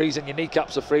toes are freezing, your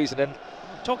kneecaps are freezing. And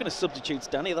talking of substitutes,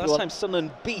 Danny, the last time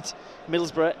Sunderland beat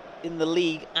Middlesbrough in the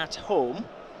league at home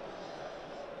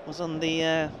was on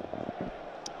the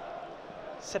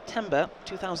September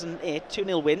 2008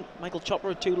 2-0 win. Michael Chopper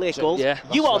had 2 late goals. Yeah,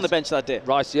 you were on the bench that day.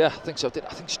 Right, yeah, I think so.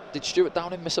 Did Stewart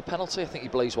Downing miss a penalty? I think he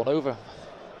blazed one over.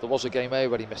 There was a game A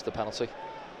where he missed a penalty.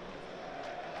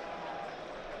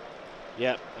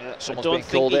 Yeah, someone's I don't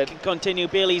been called think in. He can continue.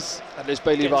 Bailey's and there's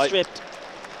Bailey right. Stripped.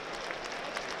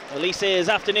 Elise's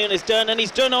afternoon is done, and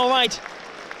he's done all right.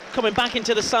 Coming back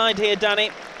into the side here, Danny.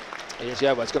 He is,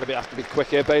 yeah. Well, it's going to have to be quick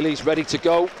here. Bailey's ready to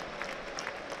go.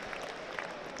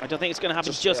 I don't think it's going to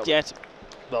happen just yet.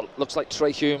 Well, looks like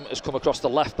Trey Hume has come across the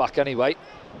left back anyway.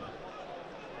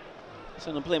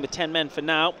 Sunderland playing with 10 men for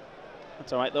now.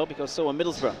 That's all right though, because so are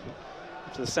Middlesbrough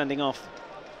after the sending off.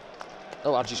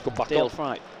 Oh, Adji's come back Dael on.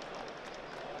 Fry.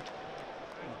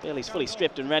 Bailey's fully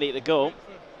stripped and ready to go.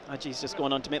 Adji's just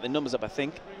going on to make the numbers up, I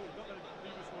think.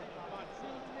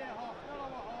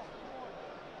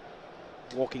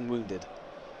 Walking wounded.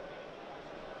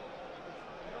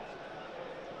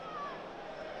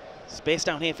 Space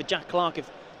down here for Jack Clark. If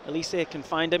Elise can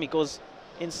find him, he goes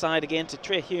inside again to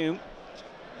Trey Hume.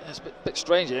 Yeah, it's a bit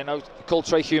strange, you know. You call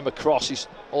Trey Hume across, he's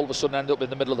all of a sudden end up in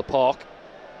the middle of the park.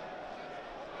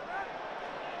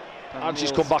 And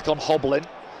she's come back on hobbling.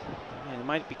 Yeah, he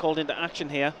might be called into action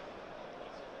here.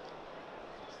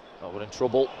 Oh, we're in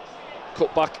trouble.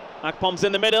 Cut back. Akpom's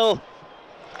in the middle.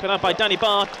 Cut out by Danny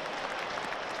Bart.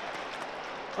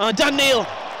 Oh, Dan Neil.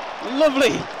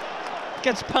 Lovely.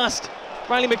 Gets past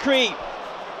Riley McCree.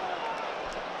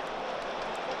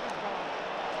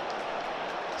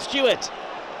 Stewart.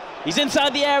 He's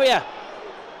inside the area.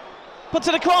 Puts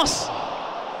it across.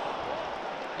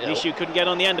 Nishu couldn't get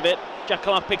on the end of it. Jack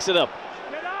Clark picks it up.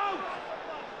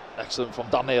 Excellent from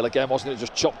Dael again, wasn't it?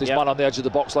 Just chopped his man on the edge of the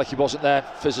box like he wasn't there.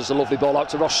 Fizzes a lovely ball out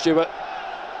to Ross Stewart.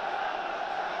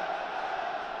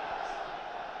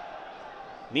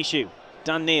 Nishu,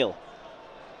 Dan Neil.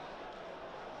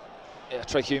 Yeah,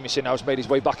 Trey Hume, you see now, has made his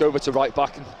way back over to right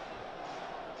back. And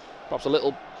perhaps a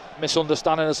little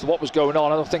misunderstanding as to what was going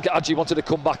on. I don't think Adji wanted to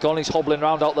come back on. He's hobbling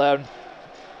around out there. And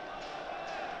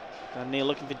Dan Neil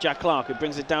looking for Jack Clark, who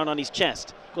brings it down on his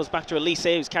chest. Goes back to Elise,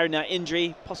 who's carrying that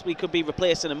injury. Possibly could be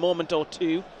replaced in a moment or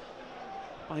two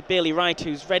by Bailey Wright,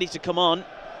 who's ready to come on.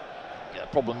 Yeah,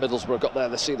 problem Middlesbrough got there.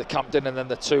 They see the camped in, and then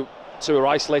the two are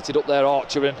isolated up there.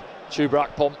 Archer and Tuber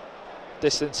Akpom.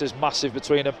 Distance is massive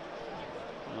between them.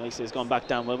 Elise has gone back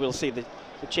down. Well, we'll see the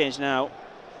change now.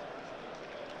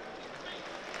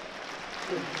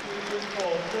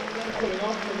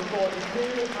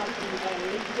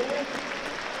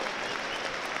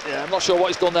 Yeah, I'm not sure what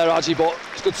he's done there, Adji, but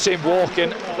it's good to see him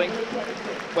walking. I think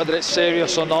whether it's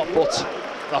serious or not, but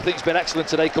I think it's been excellent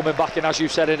today coming back in, as you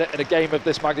said, in a game of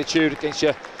this magnitude against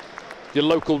your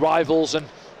local rivals, and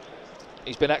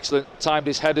he's been excellent. Timed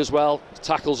his head as well. His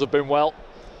tackles have been well.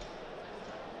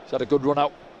 He's had a good run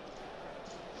out.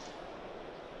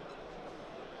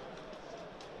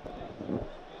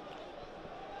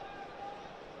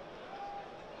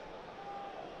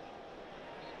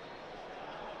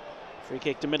 Free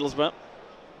kick to Middlesbrough.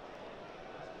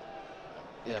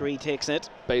 Gree takes it.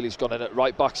 Bailey's gone in at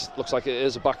right back. Looks like it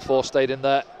is a back four stayed in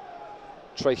there.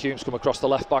 Trey Humes come across the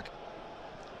left back.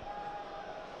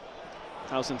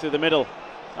 Howson through the middle.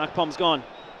 Akpom's gone.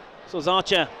 So's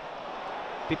Archer.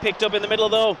 Be picked up in the middle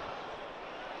though.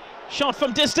 Shot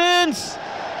from distance.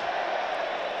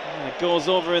 And it goes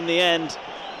over in the end.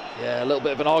 Yeah, a little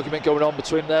bit of an argument going on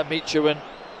between Michu and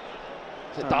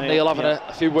Dan Neil having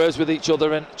a few words with each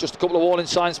other, and just a couple of warning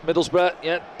signs. Middlesbrough,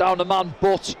 yeah, down a man,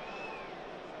 but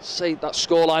say that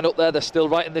scoreline up there, they're still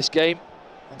right in this game.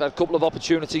 They've had a couple of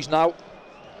opportunities now.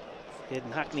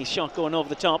 Hayden Hackney's shot going over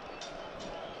the top.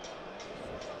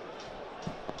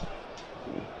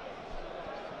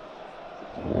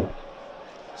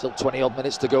 Still 20 odd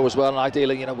minutes to go as well, and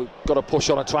ideally, you know, we've got to push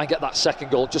on and try and get that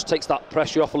second goal. Just takes that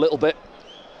pressure off a little bit.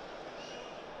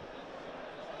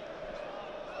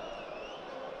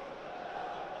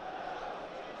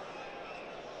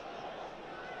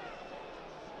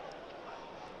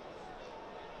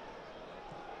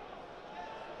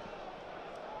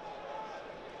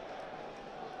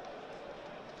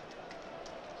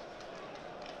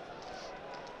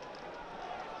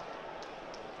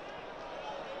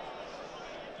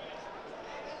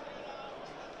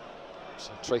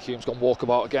 So Trey Hume's gone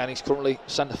walkabout again. He's currently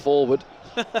centre forward.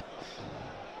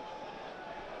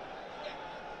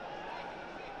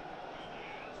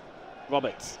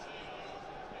 Roberts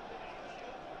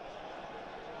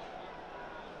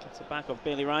gets it back off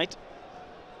Bailey Wright.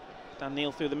 Dan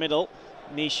Neil through the middle.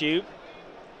 Mishu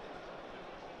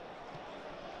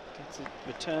gets it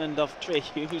returned off Trey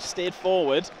Humes, who stayed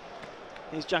forward.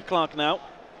 Here's Jack Clark now.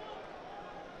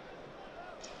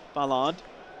 Ballard.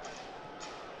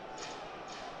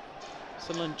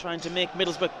 Sunderland trying to make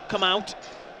Middlesbrough come out.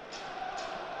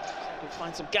 We'll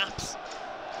find some gaps,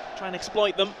 try and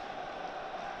exploit them.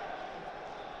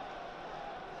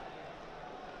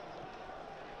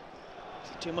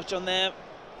 Is it too much on there?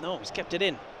 No, he's kept it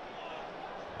in.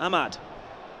 Amad.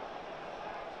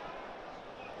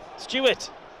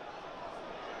 Stewart.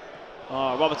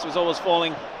 Oh, Roberts was always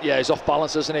falling. Yeah, he's off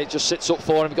balance, isn't he? It just sits up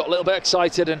for him. He got a little bit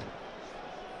excited and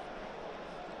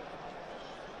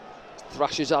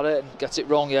thrashes at it and gets it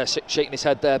wrong. Yeah, shaking his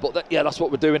head there. But yeah, that's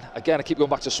what we're doing. Again, I keep going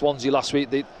back to Swansea last week.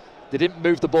 They didn't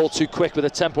move the ball too quick with the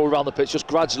tempo around the pitch, just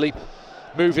gradually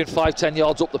moving 5-10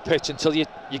 yards up the pitch until you're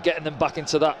getting them back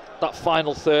into that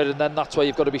final third, and then that's where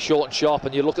you've got to be short and sharp.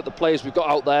 And you look at the players we've got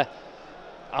out there: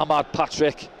 Amad,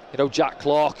 Patrick, you know, Jack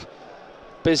Clark,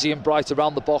 busy and bright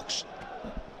around the box.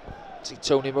 See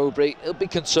Tony Mowbray, he'll be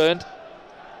concerned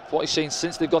for what he's seen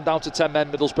since they've gone down to 10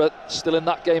 men. Middlesbrough still in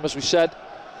that game, as we said.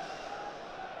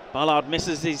 Ballard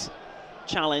misses his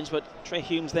challenge, but Trey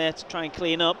Humes there to try and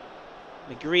clean up.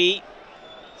 McGree,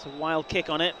 it's a wild kick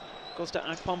on it. Goes to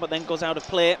Akpom, but then goes out of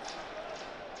play.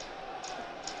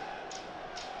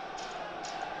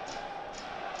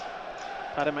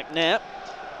 Paddy McNair.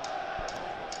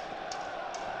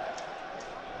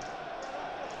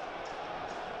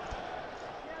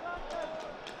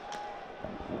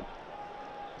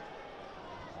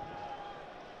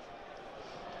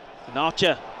 And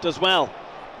Archer does well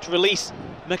to release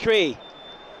McCree.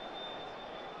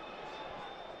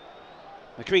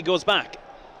 McCree goes back.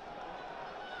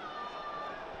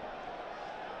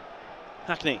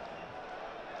 Hackney.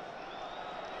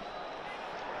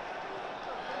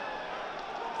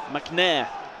 McNair.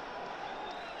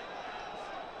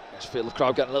 I just feel the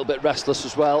crowd getting a little bit restless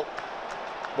as well.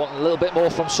 Wanting a little bit more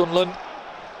from Sunderland.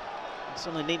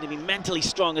 Sunderland need to be mentally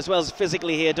strong as well as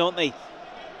physically here, don't they?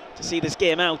 To see this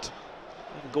game out.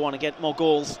 They can go on and get more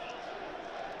goals.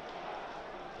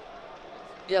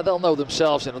 Yeah, they'll know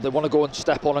themselves, you know, they want to go and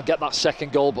step on and get that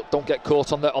second goal, but don't get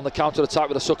caught on the counter-attack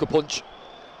with a sucker punch.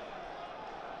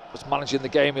 Just managing the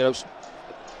game, you know,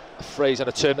 a phrase and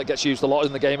a term that gets used a lot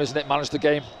in the game, isn't it? Manage the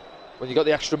game when you got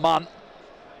the extra man.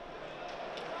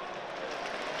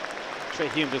 Trey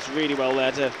Hume does really well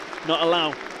there to not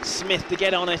allow Smith to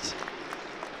get on it.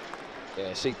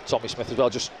 Yeah, see Tommy Smith as well,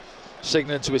 just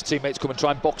signalling to his teammates come and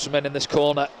try and box him in this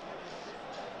corner.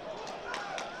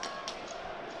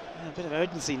 A bit of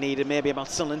urgency needed maybe about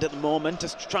Sunderland at the moment,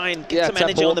 just to try and get some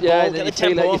energy on the ball, get the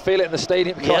tempo. You feel it in the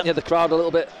stadium, can't you? The crowd a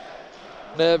little bit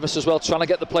nervous as well, trying to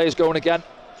get the players going again.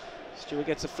 Stewart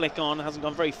gets a flick on, hasn't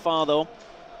gone very far though.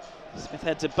 Smith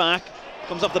heads it back,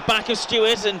 comes off the back of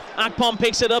Stewart, and Akpom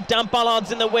picks it up. Dan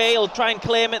Ballard's in the way, he'll try and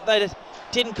claim it that it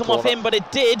didn't come off him, but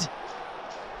it did.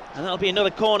 And that'll be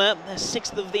another corner, the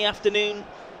 6th of the afternoon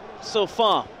so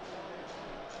far.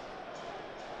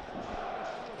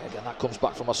 Again, that comes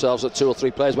back from ourselves that 2 or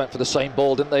 3 players went for the same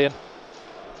ball, didn't they? And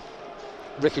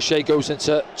ricochet goes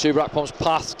into Chuba Akpom's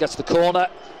path, gets the corner.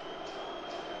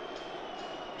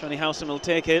 Johnny Howson will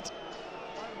take it.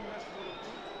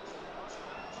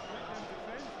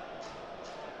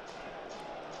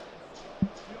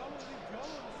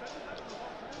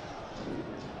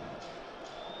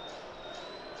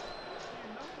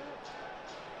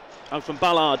 Out from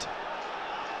Ballard.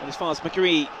 And as far as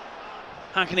McCree.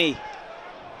 Hackney.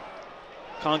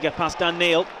 Can't get past Dan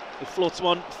Neil. He floats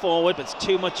one forward, but it's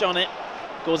too much on it.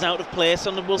 Goes out of play.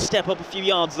 Sunderland will step up a few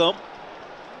yards though.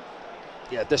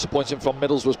 Yeah, disappointing from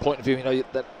Middlesbrough's point of view. You know,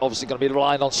 they're obviously going to be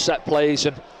relying on set plays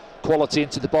and quality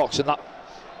into the box, and that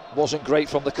wasn't great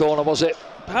from the corner, was it?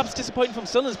 Perhaps disappointing from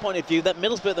Sunderland's point of view that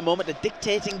Middlesbrough at the moment are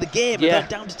dictating the game. Yeah. They're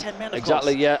down to 10 men, of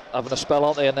exactly, course. yeah. Having a spell,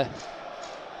 aren't they? And they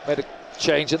made a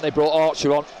change, and they brought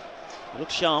Archer on.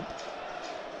 Looks sharp.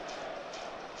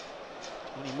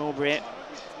 Tony Mowbray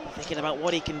thinking about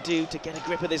what he can do to get a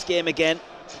grip of this game again.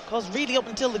 Because really up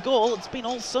until the goal, it's been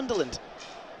all Sunderland.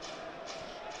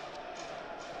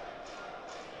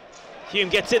 Hume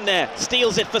gets in there,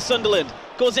 steals it for Sunderland.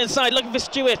 Goes inside, looking for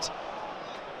Stewart.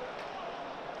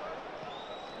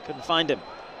 Couldn't find him.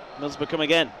 Middlesbrough come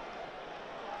again.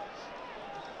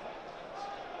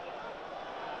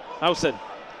 Howson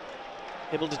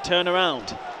able to turn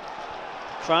around.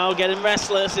 Crowd getting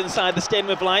restless inside the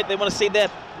Stadium of Light. They want to see their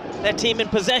team in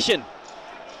possession,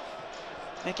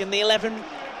 making the 11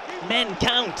 men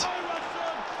count.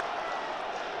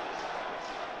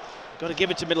 Got to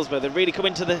give it to Middlesbrough. They've really come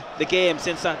into the game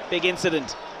since that big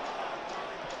incident.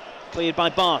 Cleared by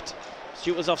Bart.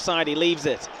 Stewart was offside, he leaves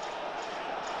it.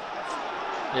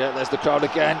 Yeah, there's the crowd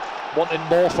again, wanting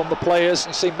more from the players.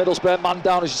 You see Middlesbrough man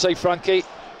down, as you say, Frankie,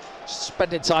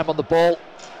 spending time on the ball.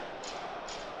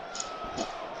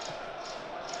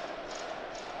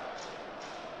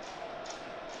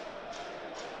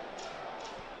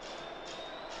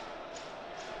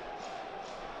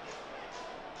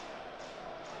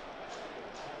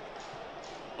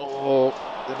 Oh,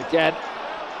 then again.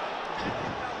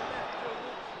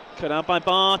 Cut out by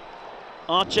Bart.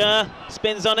 Archer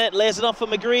spins on it, lays it off for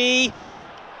McGree.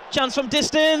 Chance from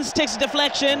distance, takes a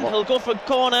deflection. He'll go for a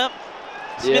corner.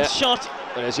 Smith's shot.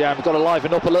 There is, yeah, we've got to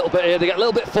liven up a little bit here. They get a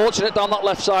little bit fortunate down that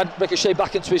left side. Ricochet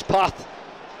back into his path.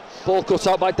 Ball cut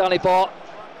out by Danny Bart.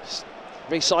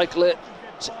 Recycle it.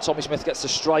 Tommy Smith gets the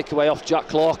strike away off Jack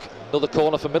Clark. Another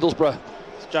corner for Middlesbrough.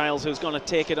 It's Giles who's going to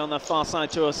take it on the far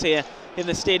side to us here in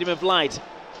the Stadium of Light.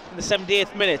 In the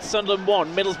 78th minute, Sunderland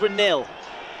 1, Middlesbrough 0.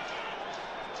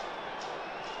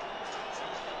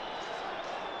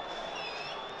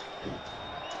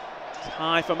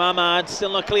 High from Amad,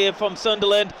 still not clear from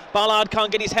Sunderland. Ballard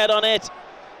can't get his head on it.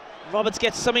 Roberts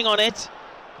gets something on it.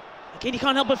 Again, you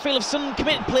can't help but feel if Sunderland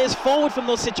committed players forward from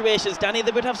those situations, Danny, they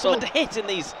would have someone to hit in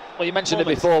these. Well, you mentioned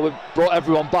moments. it before, we've brought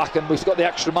everyone back and we've got the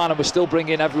extra man and we're still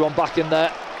bringing everyone back in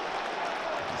there.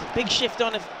 It's a big shift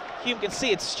on, if Hume can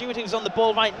see it. Stewart, who's on the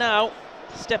ball right now,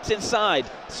 steps inside,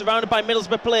 surrounded by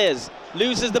Middlesbrough players,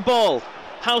 loses the ball.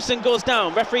 Howson goes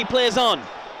down, referee plays on.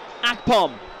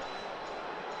 Akpom.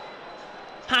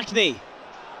 Hackney.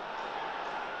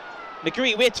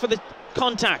 McCree waits for the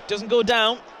contact, doesn't go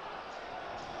down.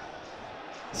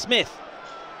 Smith.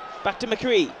 Back to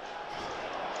McCree.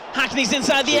 Hackney's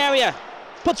inside the area.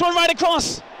 Puts one right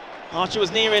across. Archer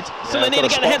was near it. So they need to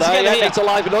get their heads together here. Need to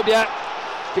liven up, yeah.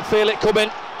 You can feel it coming.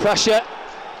 Pressure.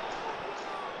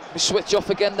 We switch off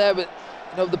again there, but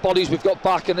you know the bodies we've got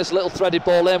back and this little threaded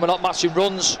ball in. We're not matching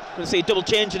runs. Going to see a double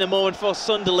change in a moment for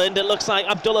Sunderland. It looks like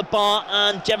Abdullah Barr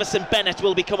and Jefferson Bennett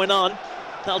will be coming on.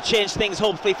 That'll change things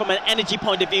hopefully from an energy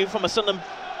point of view, from a Sunderland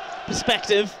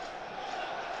perspective.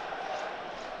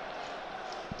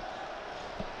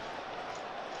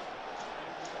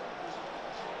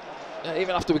 Yeah,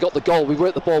 even after we got the goal, we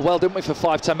worked the ball well, didn't we, for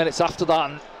 5-10 minutes after that,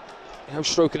 and you know,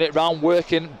 stroking it around,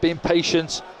 working, being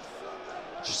patient.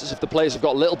 Just as if the players have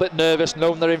got a little bit nervous,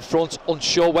 knowing they're in front,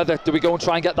 unsure whether do we go and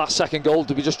try and get that second goal,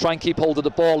 do we just try and keep hold of the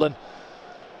ball, and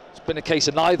it's been a case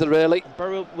of neither really.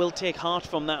 Boro will take heart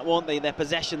from that, won't they, their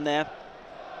possession there.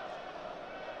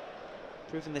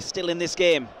 Proving they're still in this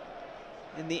game.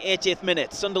 In the 80th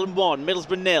minute, Sunderland 1,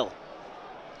 Middlesbrough 0.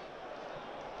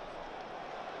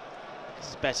 This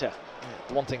is better.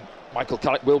 The one thing Michael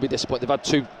Carrick will be disappointed, they've had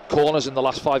 2 corners in the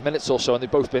last 5 minutes or so and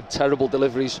they've both been terrible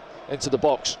deliveries into the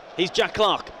box. He's Jack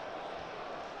Clark.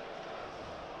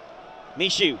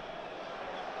 Mishu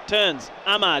turns,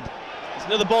 Amad. There's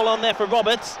another ball on there for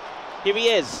Roberts. Here he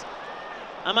is.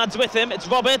 Amad's with him, it's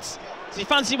Roberts. Does he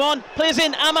fancy one? Plays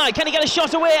in, Amad. Can he get a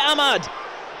shot away, Amad?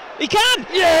 He can!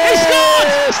 Yes! He scored!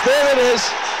 Yes, there it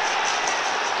is.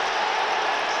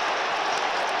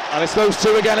 And it's those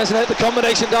two again, isn't it? The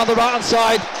combination down the right-hand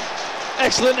side.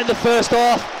 Excellent in the first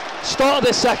half. Started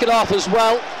this second half as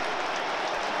well.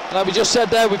 And like we just said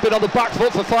there, we've been on the back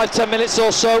foot for 5-10 minutes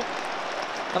or so.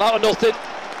 And out of nothing,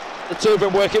 the two of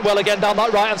them work it well again down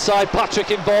that right-hand side.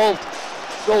 Patrick involved.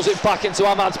 Rolls it back into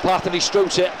Ahmad's path and he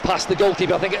strokes it past the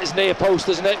goalkeeper. I think at his near post,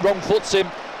 isn't it? Wrong foots him.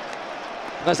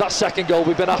 And there's that second goal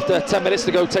we've been after. 10 minutes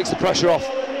to go, takes the pressure off.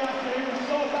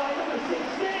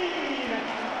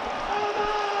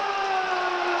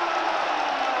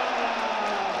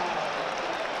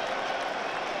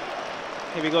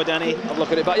 Here we go, Danny. Have a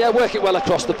look at it back. Yeah, work it well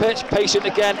across the pitch. Patient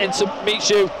again into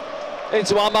Michu,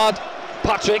 into Amad.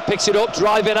 Patrick picks it up,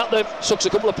 driving at them, sucks a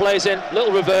couple of players in,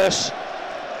 little reverse.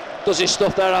 Does his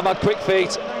stuff there, Amad, quick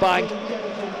feet, bang.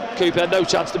 Cooper, no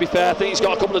chance to be fair. I think he's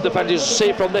got a couple of defenders. See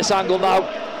it from this angle now.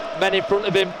 Men in front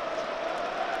of him.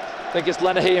 I think it's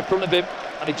Lenahy in front of him,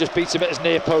 and he just beats him at his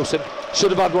near post, and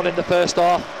should have had one in the first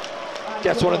half.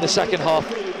 Gets one in the second half.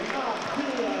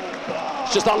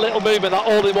 It's just that little movement, that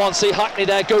all in one. See Hackney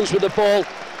there, goes with the ball.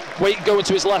 Wait, going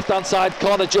to his left-hand side.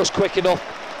 Corner just quick enough.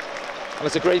 And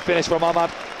it's a great finish from Amad.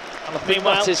 And I think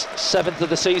that's his 7th of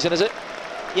the season, is it?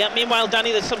 Yeah, meanwhile,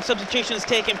 Danny, there's some substitutions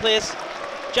taking place.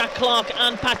 Jack Clark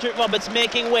and Patrick Roberts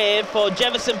making way for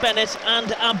Jefferson Bennett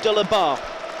and Abdullah Barr.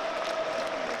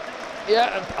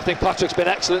 Yeah, and I think Patrick's been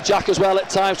excellent. Jack as well at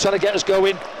times, trying to get us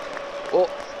going. But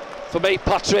for me,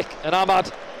 Patrick and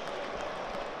Amad,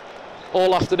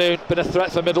 all afternoon, been a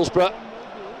threat for Middlesbrough.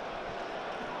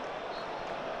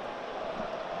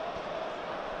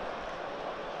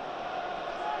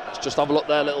 Let's just have a look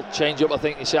there, little change up. I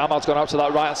think you see Amad's gone out to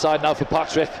that right hand side now for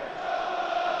Patrick.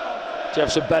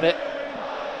 Jefferson Bennett,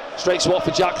 straight swap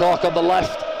for Jack Clark on the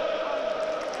left.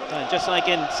 And just like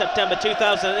in September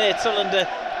 2008, Sunderland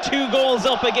 2 goals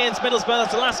up against Middlesbrough.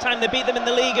 That's the last time they beat them in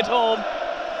the league at home.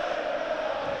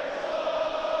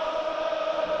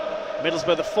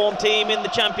 Middlesbrough, the form team in the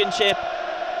Championship,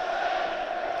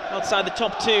 outside the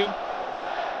top 2.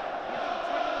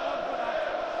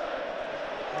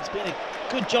 It's been a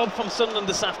good job from Sunderland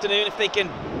this afternoon if they can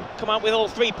come out with all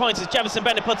 3 points, as Jefferson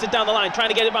Bennett puts it down the line, trying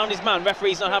to get it around his man.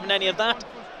 Referee's not having any of that.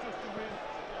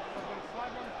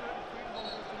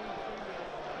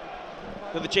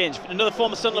 With the change, another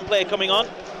former Sunderland player coming on.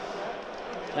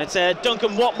 And it's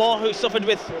Duncan Watmore, who suffered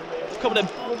with a couple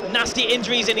of nasty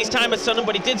injuries in his time at Sunderland,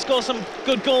 but he did score some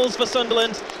good goals for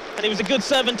Sunderland, and he was a good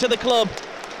servant to the club,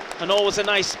 and always a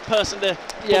nice person to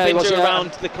bump into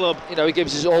around the club. You know, he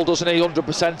gives his all, doesn't he?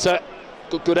 100%.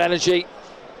 Good energy.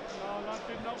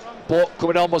 But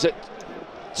coming on, was it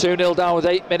 2-0 down with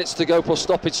 8 minutes to go plus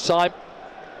stoppage time?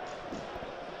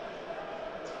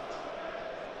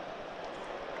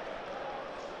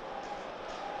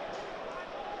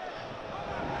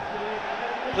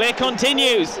 Play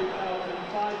continues.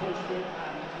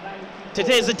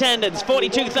 Today's attendance,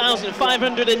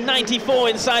 42,594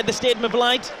 inside the Stadium of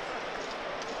Light.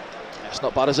 That's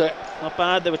not bad, is it? Not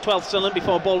bad. There were 12th Sunderland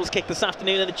before a ball was kicked this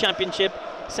afternoon in the Championship.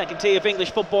 Second tier of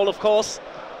English football, of course.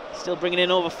 Still bringing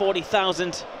in over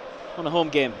 40,000 on a home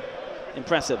game.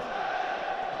 Impressive.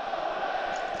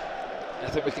 I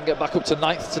think we can get back up to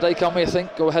 9th today, can't we? I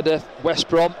think. Go ahead of West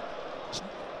Brom. It's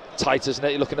tight, isn't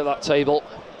it? You're looking at that table.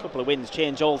 A couple of wins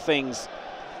change all things.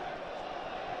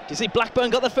 Do you see Blackburn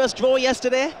got their first draw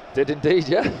yesterday? Did indeed,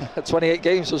 yeah. 28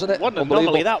 games, wasn't it? What an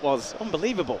anomaly that was.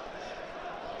 Unbelievable.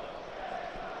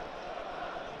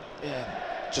 Yeah.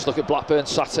 Just look at Blackburn,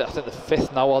 sat at I think the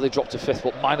 5th now, while they dropped to 5th,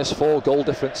 but -4 goal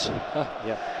difference.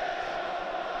 Yeah.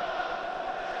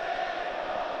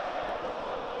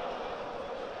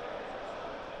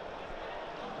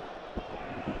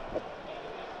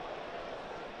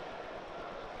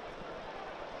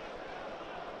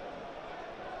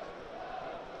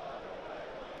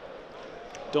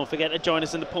 Don't forget to join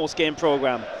us in the post-game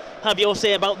programme. Have your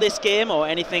say about this game or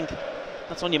anything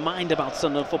that's on your mind about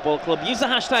Sunderland Football Club. Use the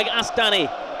hashtag AskDanny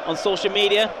on social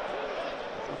media.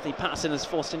 Anthony Patterson is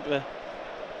forced into a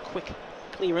quick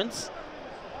clearance.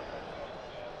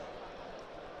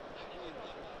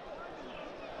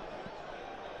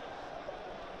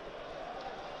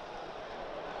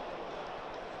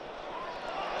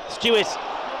 Stewart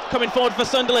coming forward for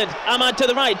Sunderland. Amad to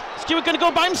the right. Stewart going to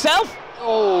go by himself.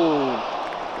 Oh.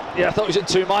 Yeah, I thought he was in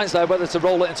 2 minds there, whether to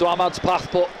roll it into Amad's path,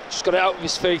 but just got it out of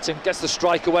his feet and gets the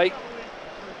strike away.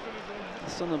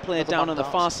 Sunderland player down on the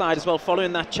far side as well,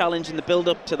 following that challenge in the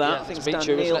build-up to that. Yeah, I think it's it's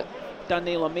Michu, isn't it?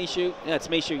 Dael or Michu. Yeah, it's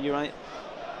Michu, you're right.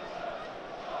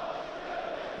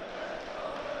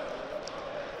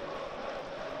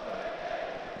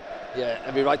 Yeah,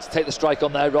 every right to take the strike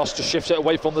on there. Ross just shifts it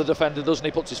away from the defender, doesn't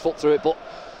he? Puts his foot through it, but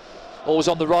always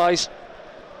on the rise.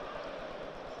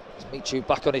 Michu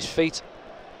back on his feet.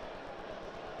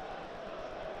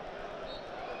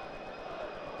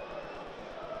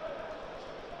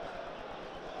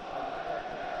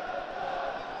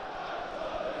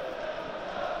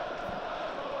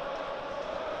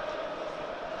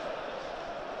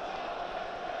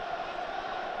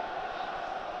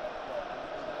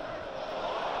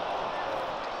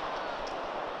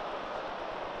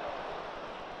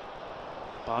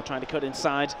 Bar trying to cut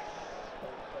inside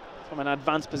from an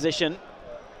advanced position.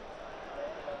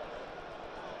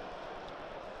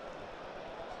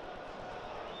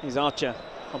 Here's Archer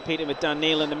competing with Dan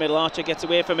Neil in the middle. Archer gets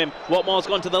away from him. Watmore's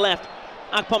gone to the left.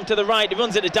 Akpom to the right. He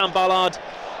runs into Dan Ballard.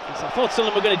 I thought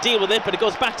Sunderland were going to deal with it, but it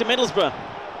goes back to Middlesbrough.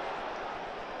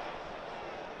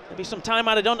 There'll be some time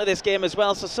added onto this game as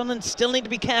well, so Sunderland still need to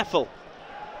be careful.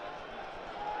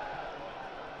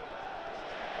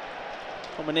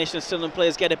 Combination of Sunderland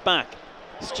players get it back.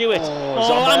 Stewart.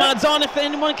 Amad's on if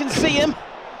anyone can see him.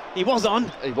 He was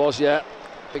on. He was, yeah.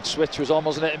 Big switch was on,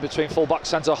 wasn't it, in between full-back,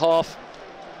 centre-half.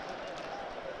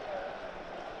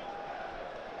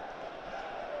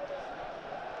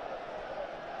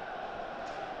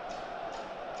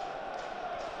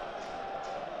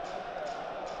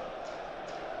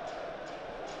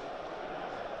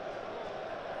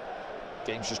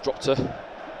 Game's just dropped to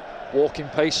walking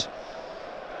pace.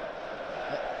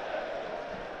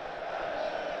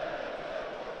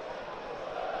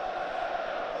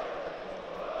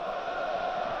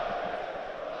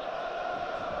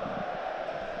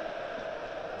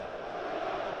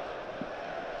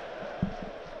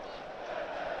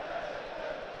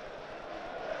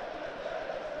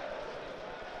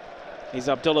 He's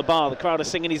Abdullah Bar, the crowd are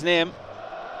singing his name.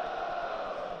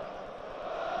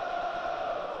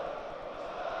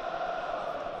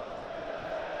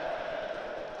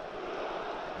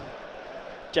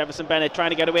 Jefferson Bennett trying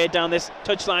to get away down this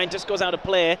touchline, just goes out of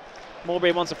play.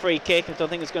 Mowbray wants a free kick. I don't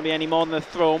think it's going to be any more than a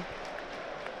throw.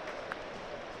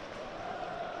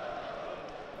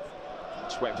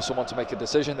 Just waiting for someone to make a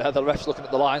decision there. The ref's looking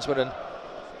at the linesman, and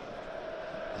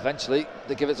eventually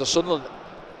they give it to Sunderland.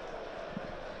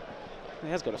 He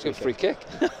has got a free kick.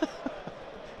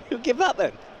 Who'll give that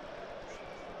then?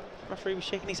 The referee was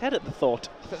shaking his head at the thought.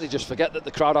 I think they just forget that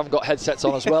the crowd haven't got headsets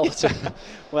on as well to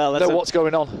well, know what's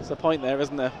going on. That's the point there,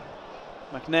 isn't there?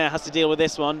 McNair has to deal with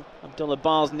this one. Abdullah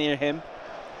Bar's near him.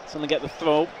 Sunderland get the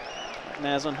throw.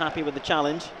 McNair's unhappy with the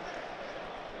challenge.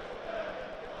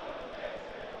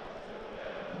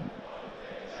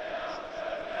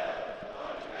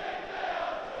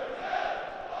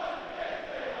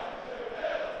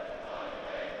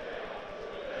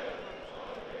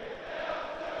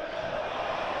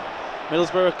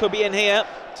 Middlesbrough could be in here.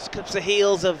 Just clips the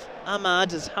heels of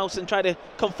Amad as Howson tried to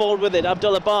come forward with it.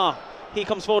 Abdullah Bar, he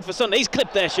comes forward for Sunday. He's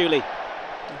clipped there, surely.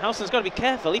 And Howson's got to be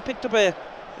careful. He picked up a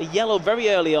yellow very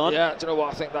early on. Yeah, do you know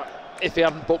what? I think that if he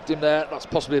hadn't booked him there, that's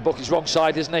possibly a book. He's wrong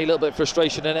side, isn't he? A little bit of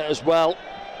frustration in it as well.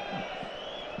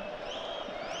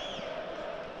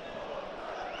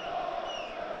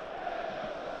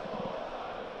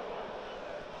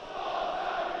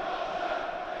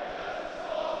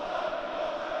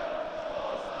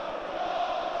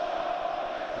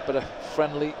 Bit of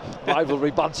friendly rivalry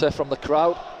banter from the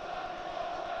crowd.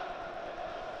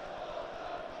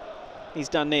 He's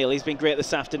Dan Neil. He's been great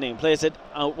this afternoon. Plays it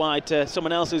out wide to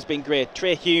someone else who's been great,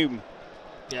 Trey Hume.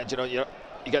 Yeah, do you know,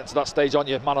 you get to that stage on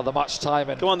your man of the match time,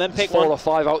 and go on then, pick 4 one. or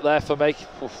 5 out there for me.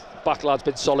 Backlad's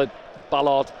been solid.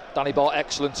 Ballard, Danny Bar,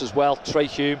 excellent as well. Trey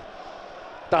Hume,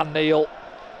 Dan Neil,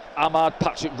 Amad,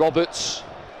 Patrick Roberts.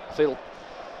 I feel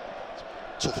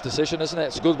tough decision, isn't it?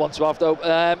 It's a good one to have, though.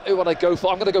 Who would I go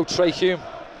for? I'm going to go Trey Hume.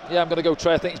 Yeah, I'm going to go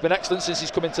Trey. I think he's been excellent since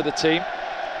he's come into the team.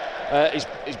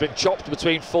 He's been chopped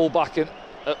between full-back and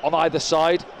on either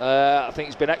side. I think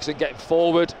he's been excellent getting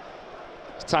forward.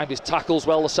 He's timed his tackles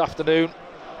well this afternoon.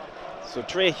 So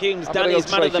Trey Hume's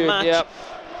Danny's man of the match. Yep.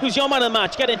 Who's your man of the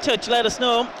match? Get in touch, let us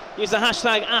know. Use the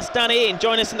hashtag AskDanny and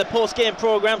join us in the post-game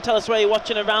programme. Tell us where you're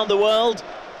watching around the world.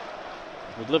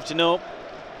 We'd love to know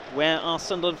where our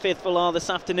Sunderland faithful are this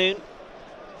afternoon.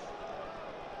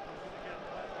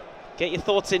 Get your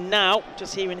thoughts in now.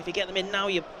 Just hearing if you get them in now,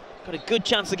 you've got a good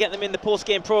chance to get them in the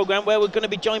post-game programme, where we're going to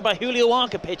be joined by Julio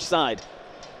Arca pitch side.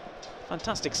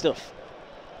 Fantastic stuff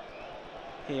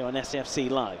here on SFC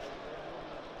Live.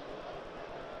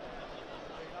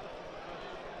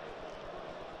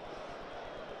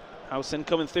 Howson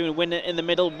coming through and winning it in the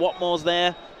middle. Watmore's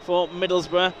there for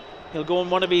Middlesbrough. He'll go on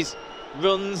one of his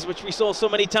runs, which we saw so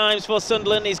many times for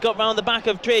Sunderland. He's got round the back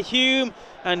of Trey Hume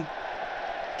and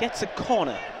gets a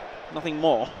corner. Nothing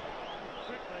more.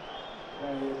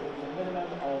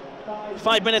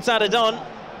 5 minutes added on.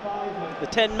 The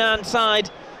 10-man side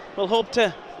will hope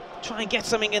to try and get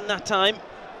something in that time.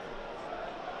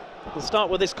 We'll start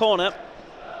with this corner.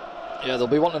 Yeah, they'll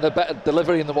be wanting a better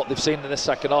delivery than what they've seen in this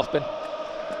second half. Been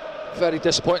very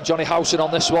disappointing, Johnny Howson,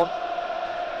 on this one.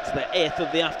 It's the 8th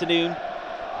of the afternoon.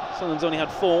 Sunderland's only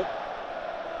had 4.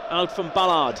 Out from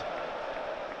Ballard.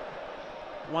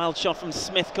 Wild shot from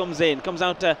Smith comes in, comes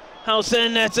out to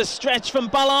Howson. It's a stretch from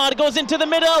Ballard, goes into the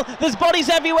middle. There's bodies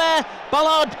everywhere.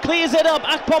 Ballard clears it up.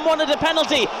 Akpom wanted a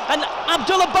penalty, and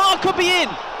Abdullah Bar could be in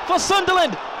for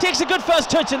Sunderland. Takes a good first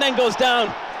touch and then goes down.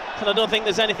 And I don't think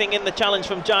there's anything in the challenge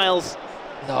from Giles.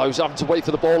 No, he was having to wait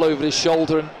for the ball over his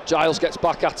shoulder, and Giles gets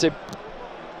back at him.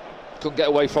 Couldn't get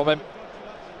away from him.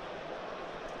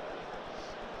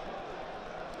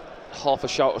 Half a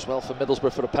shout as well for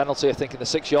Middlesbrough for a penalty, I think, in the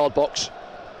 6-yard box.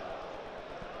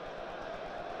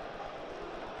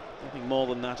 Nothing more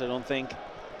than that, I don't think.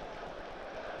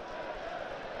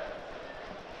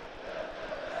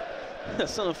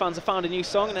 Sunderland fans have found a new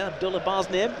song in Abdullah Bar's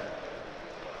name.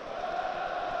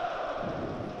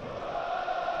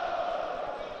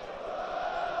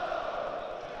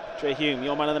 Trey Hume,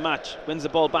 your man of the match, wins the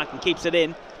ball back and keeps it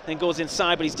in, then goes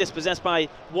inside, but he's dispossessed by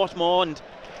Watmore and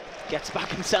gets back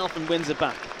himself and wins it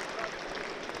back.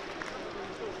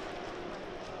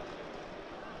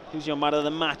 Who's your man of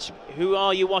the match? Who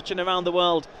are you watching around the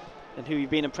world and who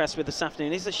you've been impressed with this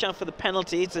afternoon? Here's a shout for the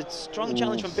penalty. It's a strong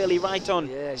challenge from Bailey Wright on.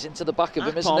 Yeah, he's into the back of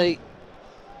him, Akpom. isn't he?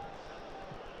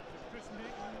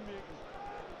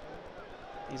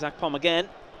 Here's Akpom again.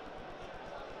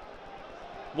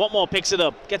 Watmore picks it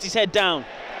up, gets his head down.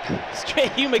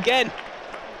 Straight Hume again.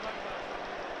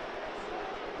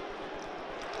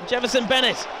 Jefferson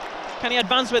Bennett, can he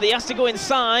advance with it? He has to go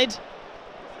inside.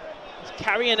 He's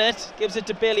carrying it, gives it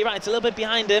to Bailey Wright. It's a little bit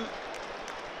behind him.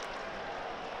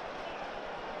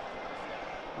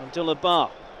 Abdullah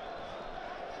Bar.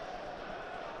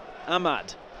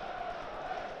 Amad.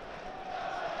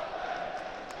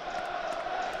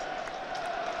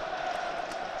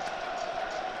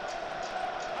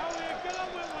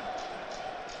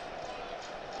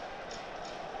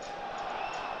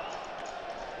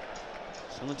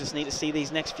 We'll just need to see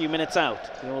these next few minutes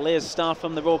out. The O'Lears start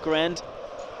from the Roker end.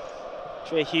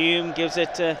 Trey Hume gives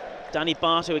it to Danny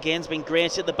Bart, who again's been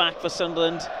great at the back for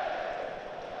Sunderland.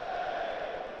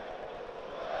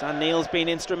 Dan Neil's been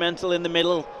instrumental in the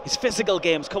middle. His physical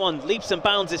games, come on, leaps and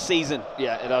bounds this season.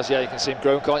 Yeah, it has, yeah, you can see him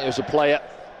growing, can't you, as a player.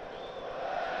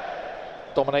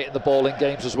 Dominating the ball in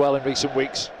games as well in recent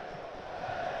weeks.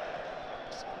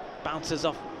 Bounces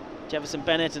off Jefferson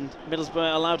Bennett and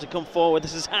Middlesbrough allowed to come forward.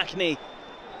 This is Hackney.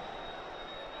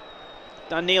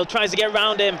 Dan Neil tries to get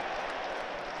around him.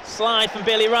 Slide from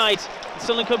Bailey Wright.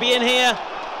 Sunderland could be in here.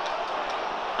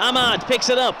 Amad picks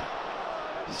it up.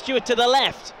 Stewart to the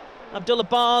left. Abdullah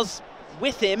Bar's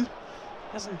with him.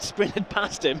 Hasn't sprinted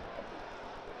past him.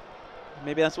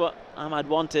 Maybe that's what Amad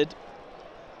wanted.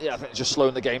 Yeah, I think just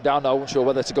slowing the game down now. I'm unsure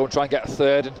whether to go and try and get a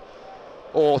third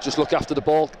or just look after the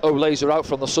ball. O'Lears are out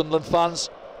from the Sunderland fans.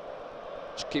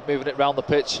 Just keep moving it round the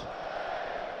pitch.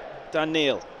 Dan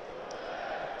Neil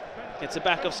gets it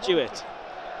back off Stewart.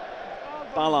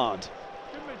 Ballard.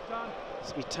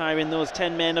 Must be tiring those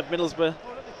 10 men of Middlesbrough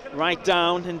right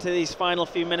down into these final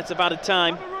few minutes of added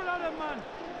time.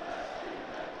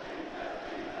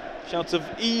 Shouts of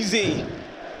easy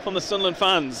from the Sunderland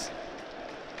fans.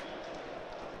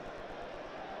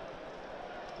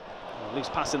 Oh, loose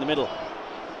pass in the middle.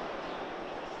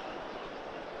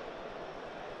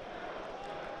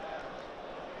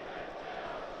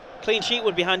 Clean sheet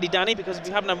would be handy, Danny, because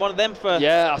we haven't had one of them for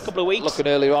a couple of weeks. Looking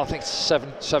earlier on, I think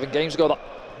seven games ago, that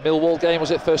Millwall game, was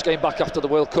it? First game back after the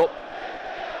World Cup.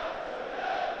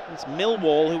 It's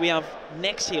Millwall who we have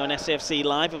next here on SFC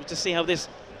Live. We'll just see how this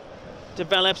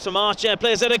develops from Archer.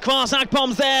 Plays it across,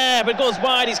 Akpom's there, but goes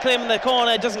wide. He's claiming the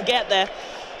corner, doesn't get there.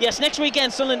 Yes, next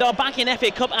weekend Sunderland are back in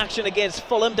FA Cup action against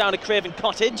Fulham down at Craven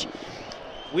Cottage.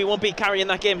 We won't be carrying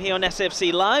that game here on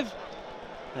SFC Live.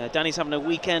 Danny's having a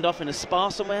weekend off in a spa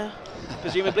somewhere,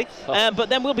 presumably. But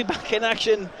then we'll be back in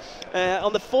action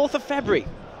on the 4th of February.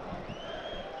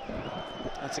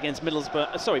 That's against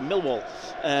Millwall,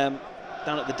 down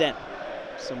at the Den,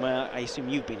 somewhere I assume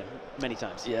you've been many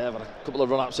times. Yeah, I've had a couple of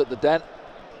run-outs at the Den.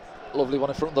 Lovely one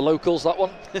in front of the locals, that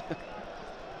one.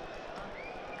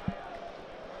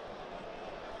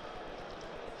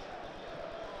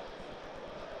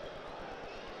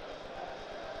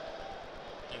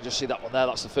 Just see that one there,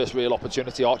 that's the first real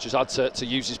opportunity Archer's had to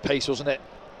use his pace, wasn't it?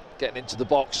 Getting into the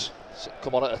box.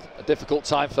 Come on at a difficult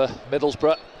time for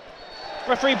Middlesbrough.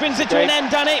 Referee brings it to an end,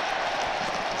 Danny.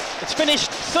 It's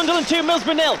finished. Sunderland 2,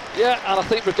 Middlesbrough 0. Yeah, and I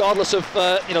think regardless of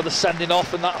the sending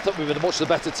off and that, I thought we were much the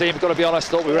better team. I've got to be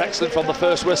honest, I thought we were excellent from the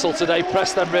first whistle today.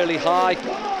 Pressed them really high,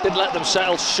 didn't let them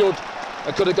settle. Should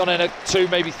and could have gone in at 2,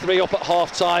 maybe 3 up at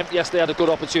half time. Yes, they had a good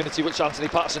opportunity which Anthony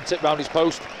Patterson tipped round his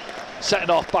post.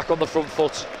 Setting off back on the front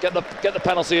foot, get the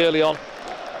penalty early on,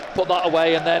 put that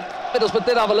away, and then Middlesbrough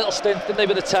did have a little stint, didn't they,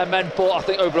 with the 10 men, but I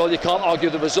think overall you can't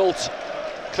argue the result.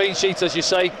 clean sheet, as you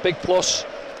say, big plus.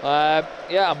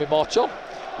 Yeah, and we march on.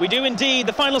 We do indeed.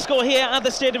 The final score here at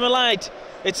the Stadium of Light.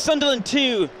 It's Sunderland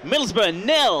 2, Middlesbrough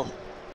 0.